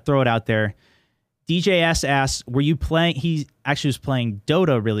throw it out there. DJS asks, were you playing? He actually was playing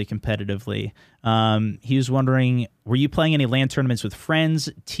Dota really competitively. He was wondering, were you playing any LAN tournaments with friends,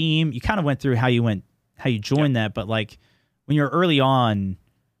 team? You kind of went through how you joined that, but like when you're early on,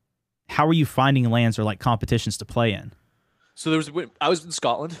 how were you finding LANs or like competitions to play in? So I was in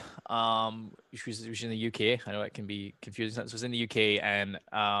Scotland, which was in the UK. I know it can be confusing. So it was in the UK, and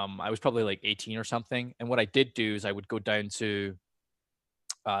I was probably like 18 or something. And what I did do is I would go down to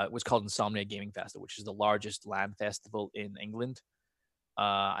it was called Insomnia Gaming Festival, which is the largest LAN festival in England.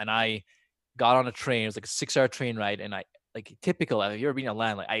 And I got on a train. It was like a 6-hour train ride, and I like typical. Have you ever been in a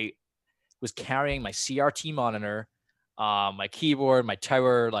LAN? Like I was carrying my CRT monitor, my keyboard, my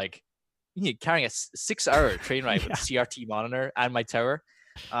tower, like carrying a 6-hour train ride with a CRT monitor and my tower.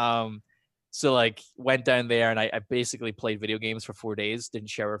 So like went down there, and I basically played video games for 4 days, didn't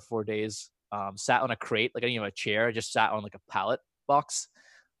shower for 4 days, sat on a crate, like I didn't even have a chair, I just sat on like a pallet box.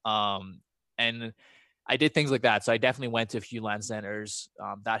 And I did things like that. So I definitely went to a few LAN centers.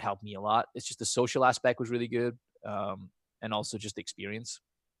 That helped me a lot. It's just the social aspect was really good. And also just the experience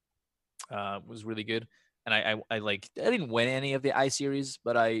was really good. And I didn't win any of the I series,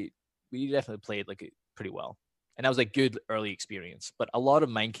 but we definitely played like pretty well. And that was a good early experience. But a lot of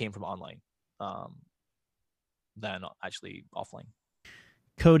mine came from online than actually offline.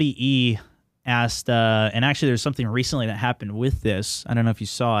 Cody E asked, and actually there's something recently that happened with this. I don't know if you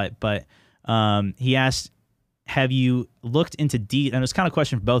saw it, but he asked, have you looked into and it's kind of a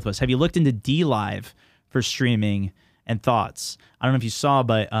question for both of us. Have you looked into DLive for streaming and thoughts? I don't know if you saw,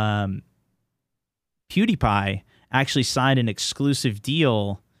 but PewDiePie actually signed an exclusive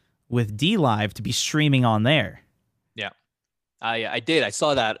deal with DLive to be streaming on there. Yeah, I did. I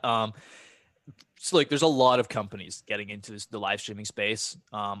saw that. So like there's a lot of companies getting into the live streaming space.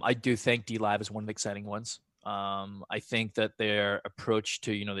 I do think DLive is one of the exciting ones. I think that their approach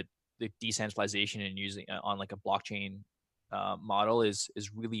to, the decentralization and using on like a blockchain model is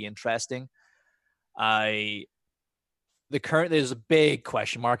really interesting. There's a big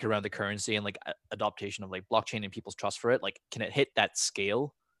question mark around the currency and like adaptation of like blockchain and people's trust for it. Like, can it hit that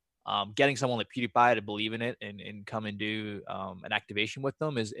scale? Getting someone like PewDiePie to believe in it and come and do an activation with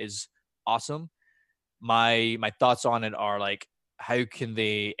them is awesome. My thoughts on it are like, how can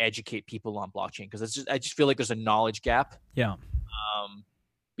they educate people on blockchain? Because I just feel like there's a knowledge gap. Yeah.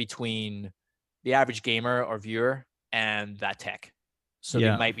 Between the average gamer or viewer and that tech. So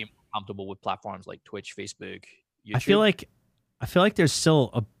they might be more comfortable with platforms like Twitch, Facebook, YouTube. I feel like there's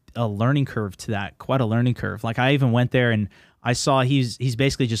still a learning curve to that, quite a learning curve. Like I even went there and I saw he's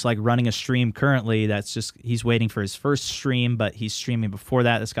basically just like running a stream currently. That's just he's waiting for his first stream, but he's streaming before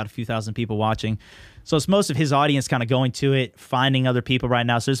that. That's got a few thousand people watching. So it's most of his audience kind of going to it, finding other people right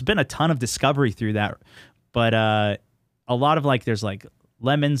now. So there's been a ton of discovery through that. But a lot of like there's like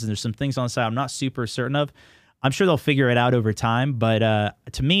lemons and there's some things on the side I'm not super certain of. I'm sure they'll figure it out over time. But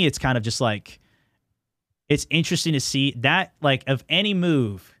to me, it's kind of just like it's interesting to see that like of any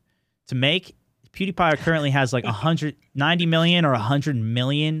move to make. PewDiePie currently has like 190 million or 100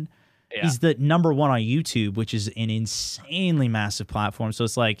 million. Yeah. He's the number one on YouTube, which is an insanely massive platform. So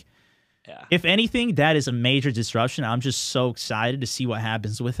it's like, if anything, that is a major disruption. I'm just so excited to see what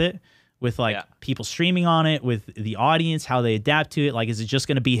happens with it, with like people streaming on it, with the audience, how they adapt to it. Like, is it just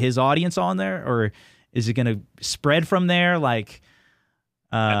going to be his audience on there, or is it going to spread from there? Like,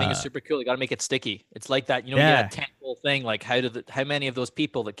 I think it's super cool. You got to make it sticky. It's like that, you know, you get a tentpole thing. Like, how many of those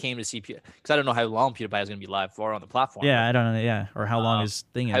people that came to see PewDiePie? Because I don't know how long PewDiePie is going to be live for on the platform. Yeah, I don't know. Yeah, or how long his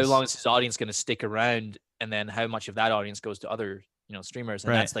thing is. How long is his audience going to stick around, and then how much of that audience goes to other, you know, streamers?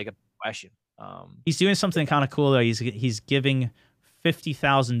 And that's like a question. He's doing something kind of cool though. He's giving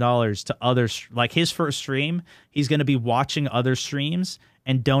 $50,000 to others. Like his first stream, he's going to be watching other streams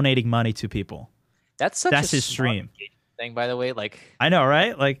and donating money to people. That's his stream. Thing, by the way, like I know,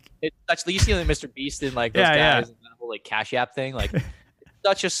 right? Like it's actually you see like Mr. Beast and like those guys and the whole like Cash App thing. Like it's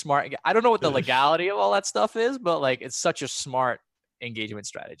such a smart. I don't know what the legality of all that stuff is, but like it's such a smart engagement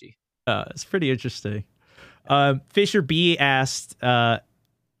strategy. It's pretty interesting. Fisher B asked,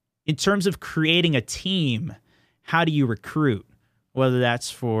 in terms of creating a team, how do you recruit? Whether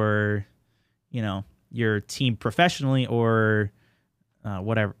that's for, you know, your team professionally or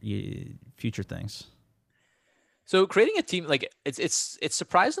whatever future things. So creating a team, like it's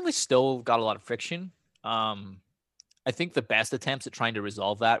surprisingly still got a lot of friction. I think the best attempts at trying to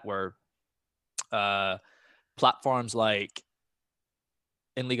resolve that were platforms like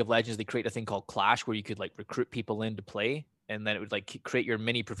in League of Legends, they create a thing called Clash where you could like recruit people in to play, and then it would like create your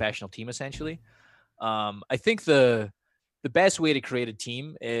mini professional team essentially. I think the best way to create a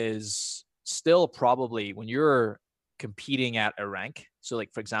team is still probably when you're competing at a rank. So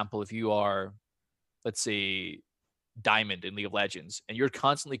like, for example, if you are, let's say, Diamond in League of Legends and you're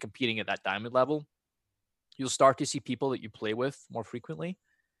constantly competing at that Diamond level, you'll start to see people that you play with more frequently.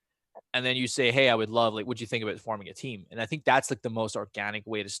 And then you say, hey, I would love, like, what'd you think about forming a team? And I think that's like the most organic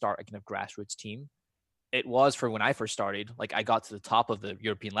way to start a kind of grassroots team. It was for when I first started, like I got to the top of the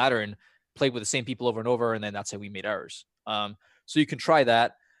European ladder and played with the same people over and over. And then that's how we made ours. So you can try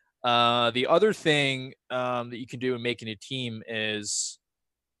that. The other thing that you can do in making a team is,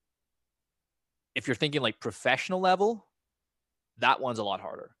 if you're thinking like professional level, that one's a lot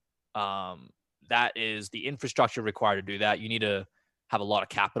harder. That is the infrastructure required to do that. You need to have a lot of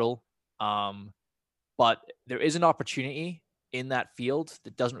capital. But there is an opportunity in that field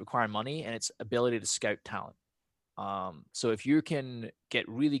that doesn't require money, and it's ability to scout talent. So if you can get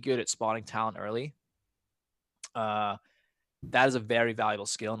really good at spotting talent early, that is a very valuable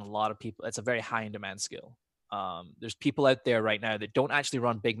skill. And a lot of people, it's a very high in demand skill. There's people out there right now that don't actually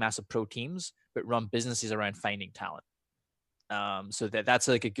run big, massive pro teams, but run businesses around finding talent. So that's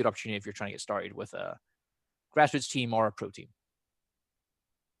like a good opportunity if you're trying to get started with a grassroots team or a pro team.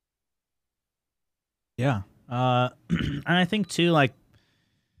 Yeah. And I think too, like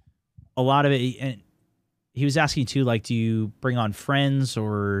a lot of it, and he was asking too, like, do you bring on friends,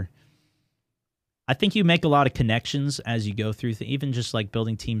 or I think you make a lot of connections as you go through, even just like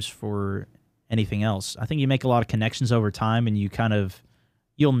building teams for anything else. I think you make a lot of connections over time, and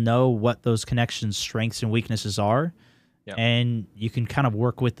you'll know what those connections' strengths and weaknesses are. Yep. And you can kind of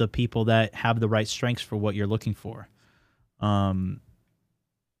work with the people that have the right strengths for what you're looking for. Yeah.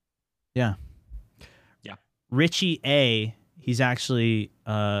 Richie A, he's actually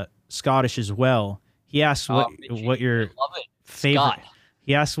Scottish as well. He asks what your favorite.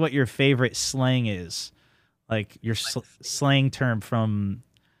 He asks what your favorite slang is, like your slang term from.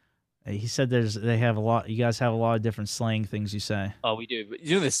 He said they have a lot. You guys have a lot of different slang things you say. Oh, we do. But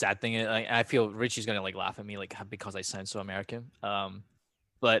you know the sad thing is, I feel Richie's gonna like laugh at me like because I sound so American.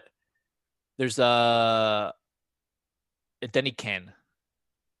 But there's Denny Ken.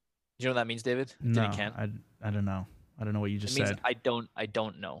 Do you know what that means, David? No, Denny Ken? I don't know. I don't know what you just said. I don't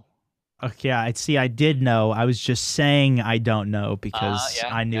know. Okay, I did know. I was just saying I don't know because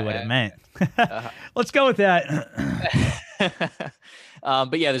I knew what it meant. Let's go with that.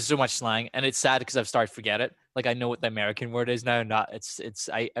 But yeah, there's so much slang, and it's sad because I've started to forget it. Like I know what the American word is now.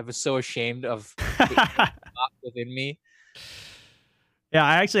 I was so ashamed of within me. Yeah,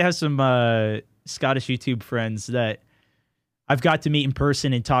 I actually have some Scottish YouTube friends that I've got to meet in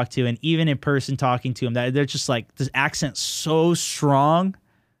person and talk to, and even in person talking to them, that they're just like this accent so strong.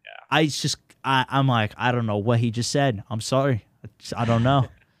 Yeah. I'm like, I don't know what he just said. I'm sorry. I don't know.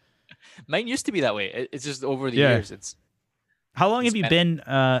 Mine used to be that way. It's just over the years. How long have you been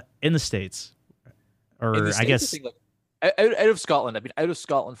in the States? Or in the States, I guess out of Scotland. I've been out of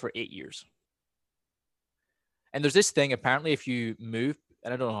Scotland for 8 years. And there's this thing, apparently, if you move,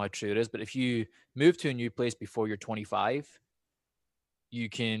 and I don't know how true it is, but if you move to a new place before you're 25,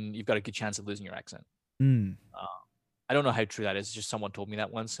 you've got a good chance of losing your accent. I don't know how true that is. It's just someone told me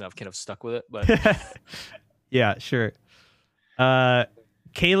that once, and I've kind of stuck with it. But yeah, sure.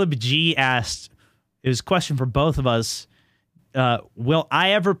 Caleb G asked, it was a question for both of us. Will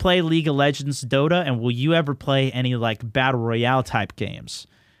I ever play League of Legends, Dota, and will you ever play any like battle royale type games?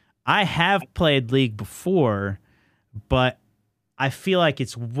 I have played League before, but I feel like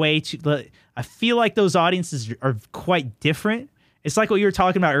it's way too. I feel like those audiences are quite different. It's like what you were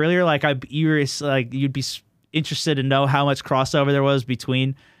talking about earlier. Like you'd be interested to know how much crossover there was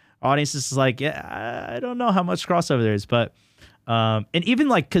between audiences. It's like, yeah, I don't know how much crossover there is, but and even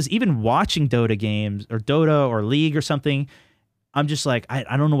like because even watching Dota games or Dota or League or something, I'm just like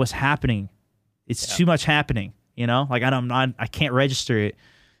I don't know what's happening. It's too much happening. You know, like I can't register it.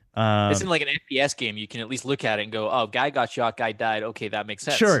 It's in like an FPS game. You can at least look at it and go, "Oh, guy got shot, guy died. Okay, that makes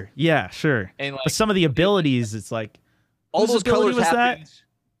sense." Sure, yeah, sure. And like, but some of the abilities, it's like all those colors was happened,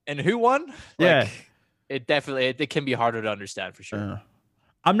 and who won? Yeah, it definitely it can be harder to understand for sure.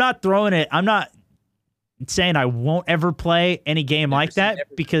 I'm not throwing it. I'm not saying I won't ever play any game like that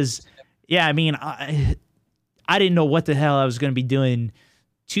because, yeah, I mean, I didn't know what the hell I was going to be doing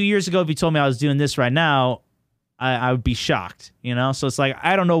 2 years ago. If you told me I was doing this right now, I would be shocked, you know? So it's like,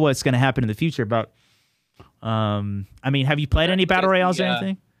 I don't know what's going to happen in the future, but, I mean, have you played any battle royales or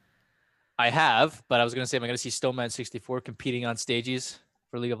anything? I have, but I was going to say, am I going to see Stoneman64 competing on stages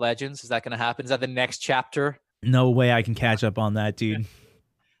for League of Legends? Is that going to happen? Is that the next chapter? No way I can catch up on that, dude.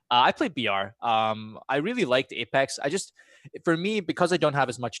 I played BR. I really liked Apex. For me, because I don't have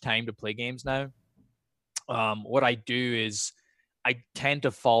as much time to play games now, what I do is I tend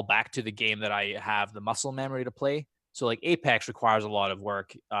to fall back to the game that I have the muscle memory to play. So like Apex requires a lot of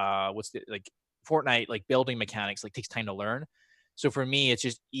work. Like Fortnite, like building mechanics, like takes time to learn. So for me, it's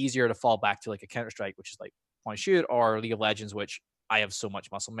just easier to fall back to like a Counter-Strike, which is like point and shoot, or League of Legends, which I have so much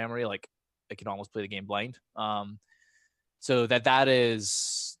muscle memory, like I can almost play the game blind. So that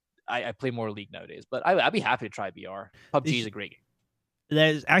is, I play more League nowadays, but I'd be happy to try BR. PUBG is a great game.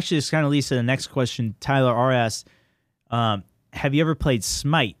 That actually just kind of leads to the next question. Tyler R. asks, have you ever played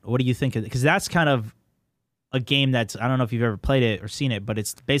Smite? What do you think of it? Because that's kind of a game that's, I don't know if you've ever played it or seen it, but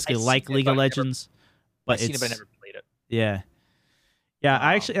it's basically like League of Legends. I've seen it, but I never played it. Yeah. Yeah,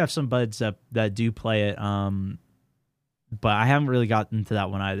 I actually have some buds that do play it, but I haven't really gotten into that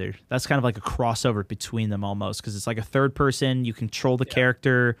one either. That's kind of like a crossover between them almost, because it's like a third person. You control the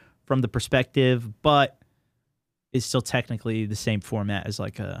character from the perspective, but it's still technically the same format as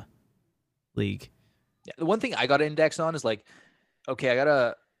like a League. Yeah, the one thing I got to index on is like, okay,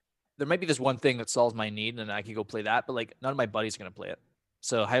 there might be this one thing that solves my need and I can go play that, but like none of my buddies are going to play it.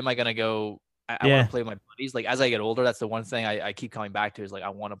 So how am I going to go? I want to play with my buddies. Like as I get older, that's the one thing I keep coming back to is like, I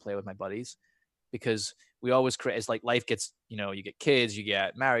want to play with my buddies because we always create, it's like life gets, you get kids, you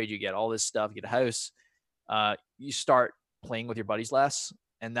get married, you get all this stuff, you get a house. You start playing with your buddies less.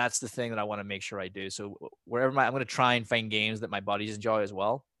 And that's the thing that I want to make sure I do. So wherever I'm going to try and find games that my buddies enjoy as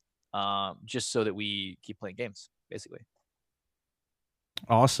well. Just so that we keep playing games, basically.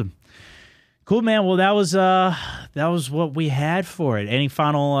 Awesome. Cool, man. Well, that was what we had for it. Any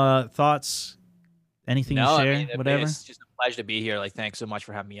final thoughts? Anything to share? Whatever. It's just a pleasure to be here. Like, thanks so much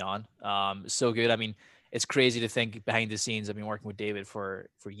for having me on. So good. I mean, it's crazy to think behind the scenes. I've been working with David for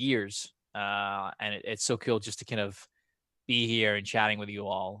years, and it's so cool just to kind of be here and chatting with you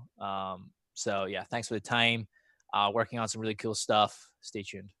all. So yeah, thanks for the time. Working on some really cool stuff. Stay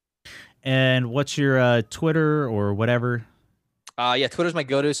tuned. And what's your Twitter or whatever? Yeah, Twitter's my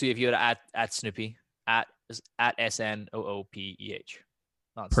go-to. So if you had at Snoopy at SNOOPEH.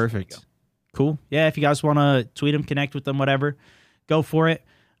 Perfect. Cool. Yeah, if you guys want to tweet them, connect with them, whatever, go for it.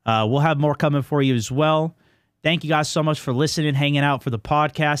 We'll have more coming for you as well. Thank you guys so much for listening, hanging out for the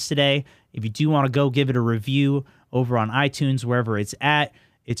podcast today. If you do want to go give it a review over on iTunes, wherever it's at,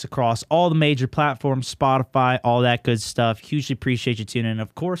 it's across all the major platforms, Spotify, all that good stuff. Hugely appreciate you tuning in.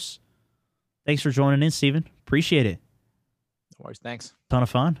 Of course, thanks for joining in, Steven. Appreciate it. No worries. Thanks. Ton of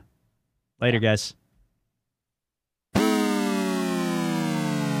fun. Later, guys.